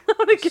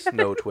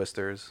Snow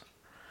Twisters.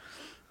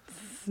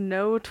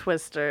 Snow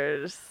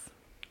Twisters.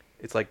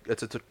 It's like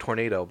it's a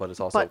tornado, but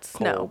it's also But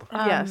snow. cold.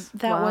 Yes.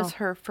 That Wow. was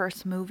her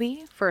first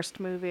movie. First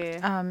movie.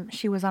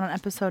 She was on an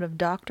episode of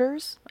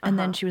Doctors, and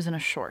Uh-huh. then she was in a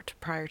short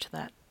prior to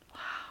that. Wow.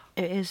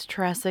 It is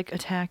Jurassic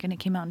Attack, and it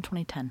came out in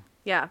 2010.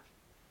 Yeah.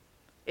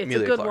 It's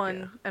Amelia a good Clarke, one.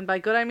 yeah. And by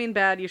good, I mean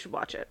bad. You should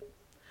watch it.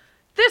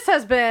 This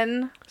has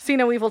been See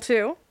No Evil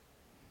 2.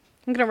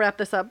 I'm going to wrap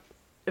this up.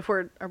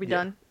 Are we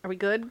done? Are we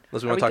good?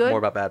 Unless we Are want to talk good? more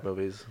about bad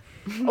movies.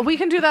 Oh, we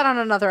can do that on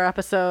another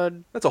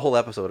episode. That's a whole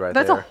episode right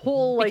That's there. a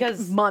whole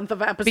Because- month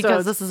of episodes.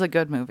 Because this is a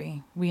good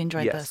movie. We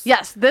enjoyed Yes. this.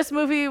 Yes, this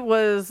movie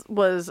was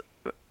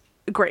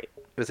great.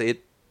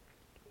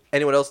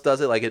 Anyone else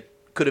does it, like it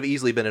could have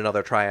easily been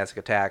another Triassic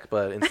Attack,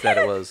 but instead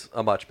it was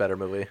a much better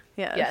movie.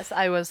 Yes. Yes,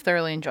 I was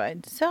thoroughly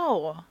enjoyed.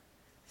 So,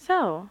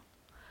 So,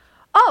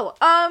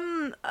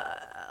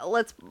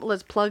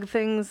 Let's plug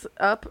things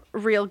up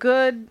real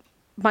good.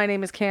 My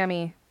name is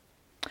Cammie,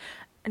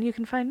 and you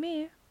can find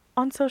me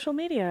on social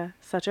media,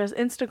 such as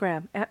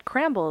Instagram at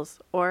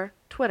Crambles or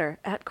Twitter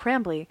at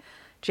Crambly.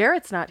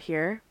 Jarrett's not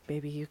here.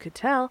 Maybe you could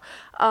tell.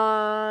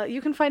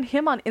 You can find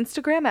him on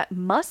Instagram at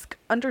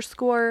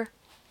Musk_Tusk.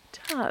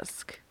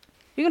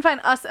 You can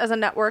find us as a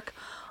network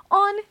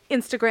on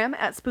Instagram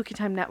at Spooky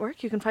Time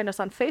Network. You can find us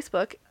on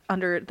Facebook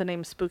under the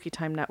name Spooky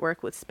Time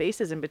Network with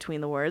spaces in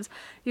between the words.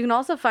 You can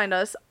also find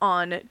us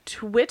on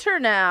Twitter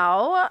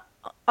now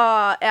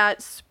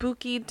at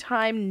Spooky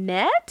Time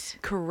Net.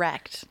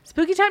 Correct.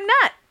 Spooky Time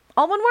Net.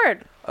 All one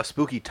word. A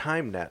spooky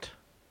time net.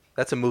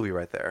 That's a movie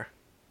right there.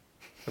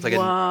 It's like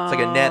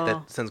a net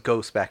that sends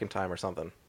ghosts back in time or something.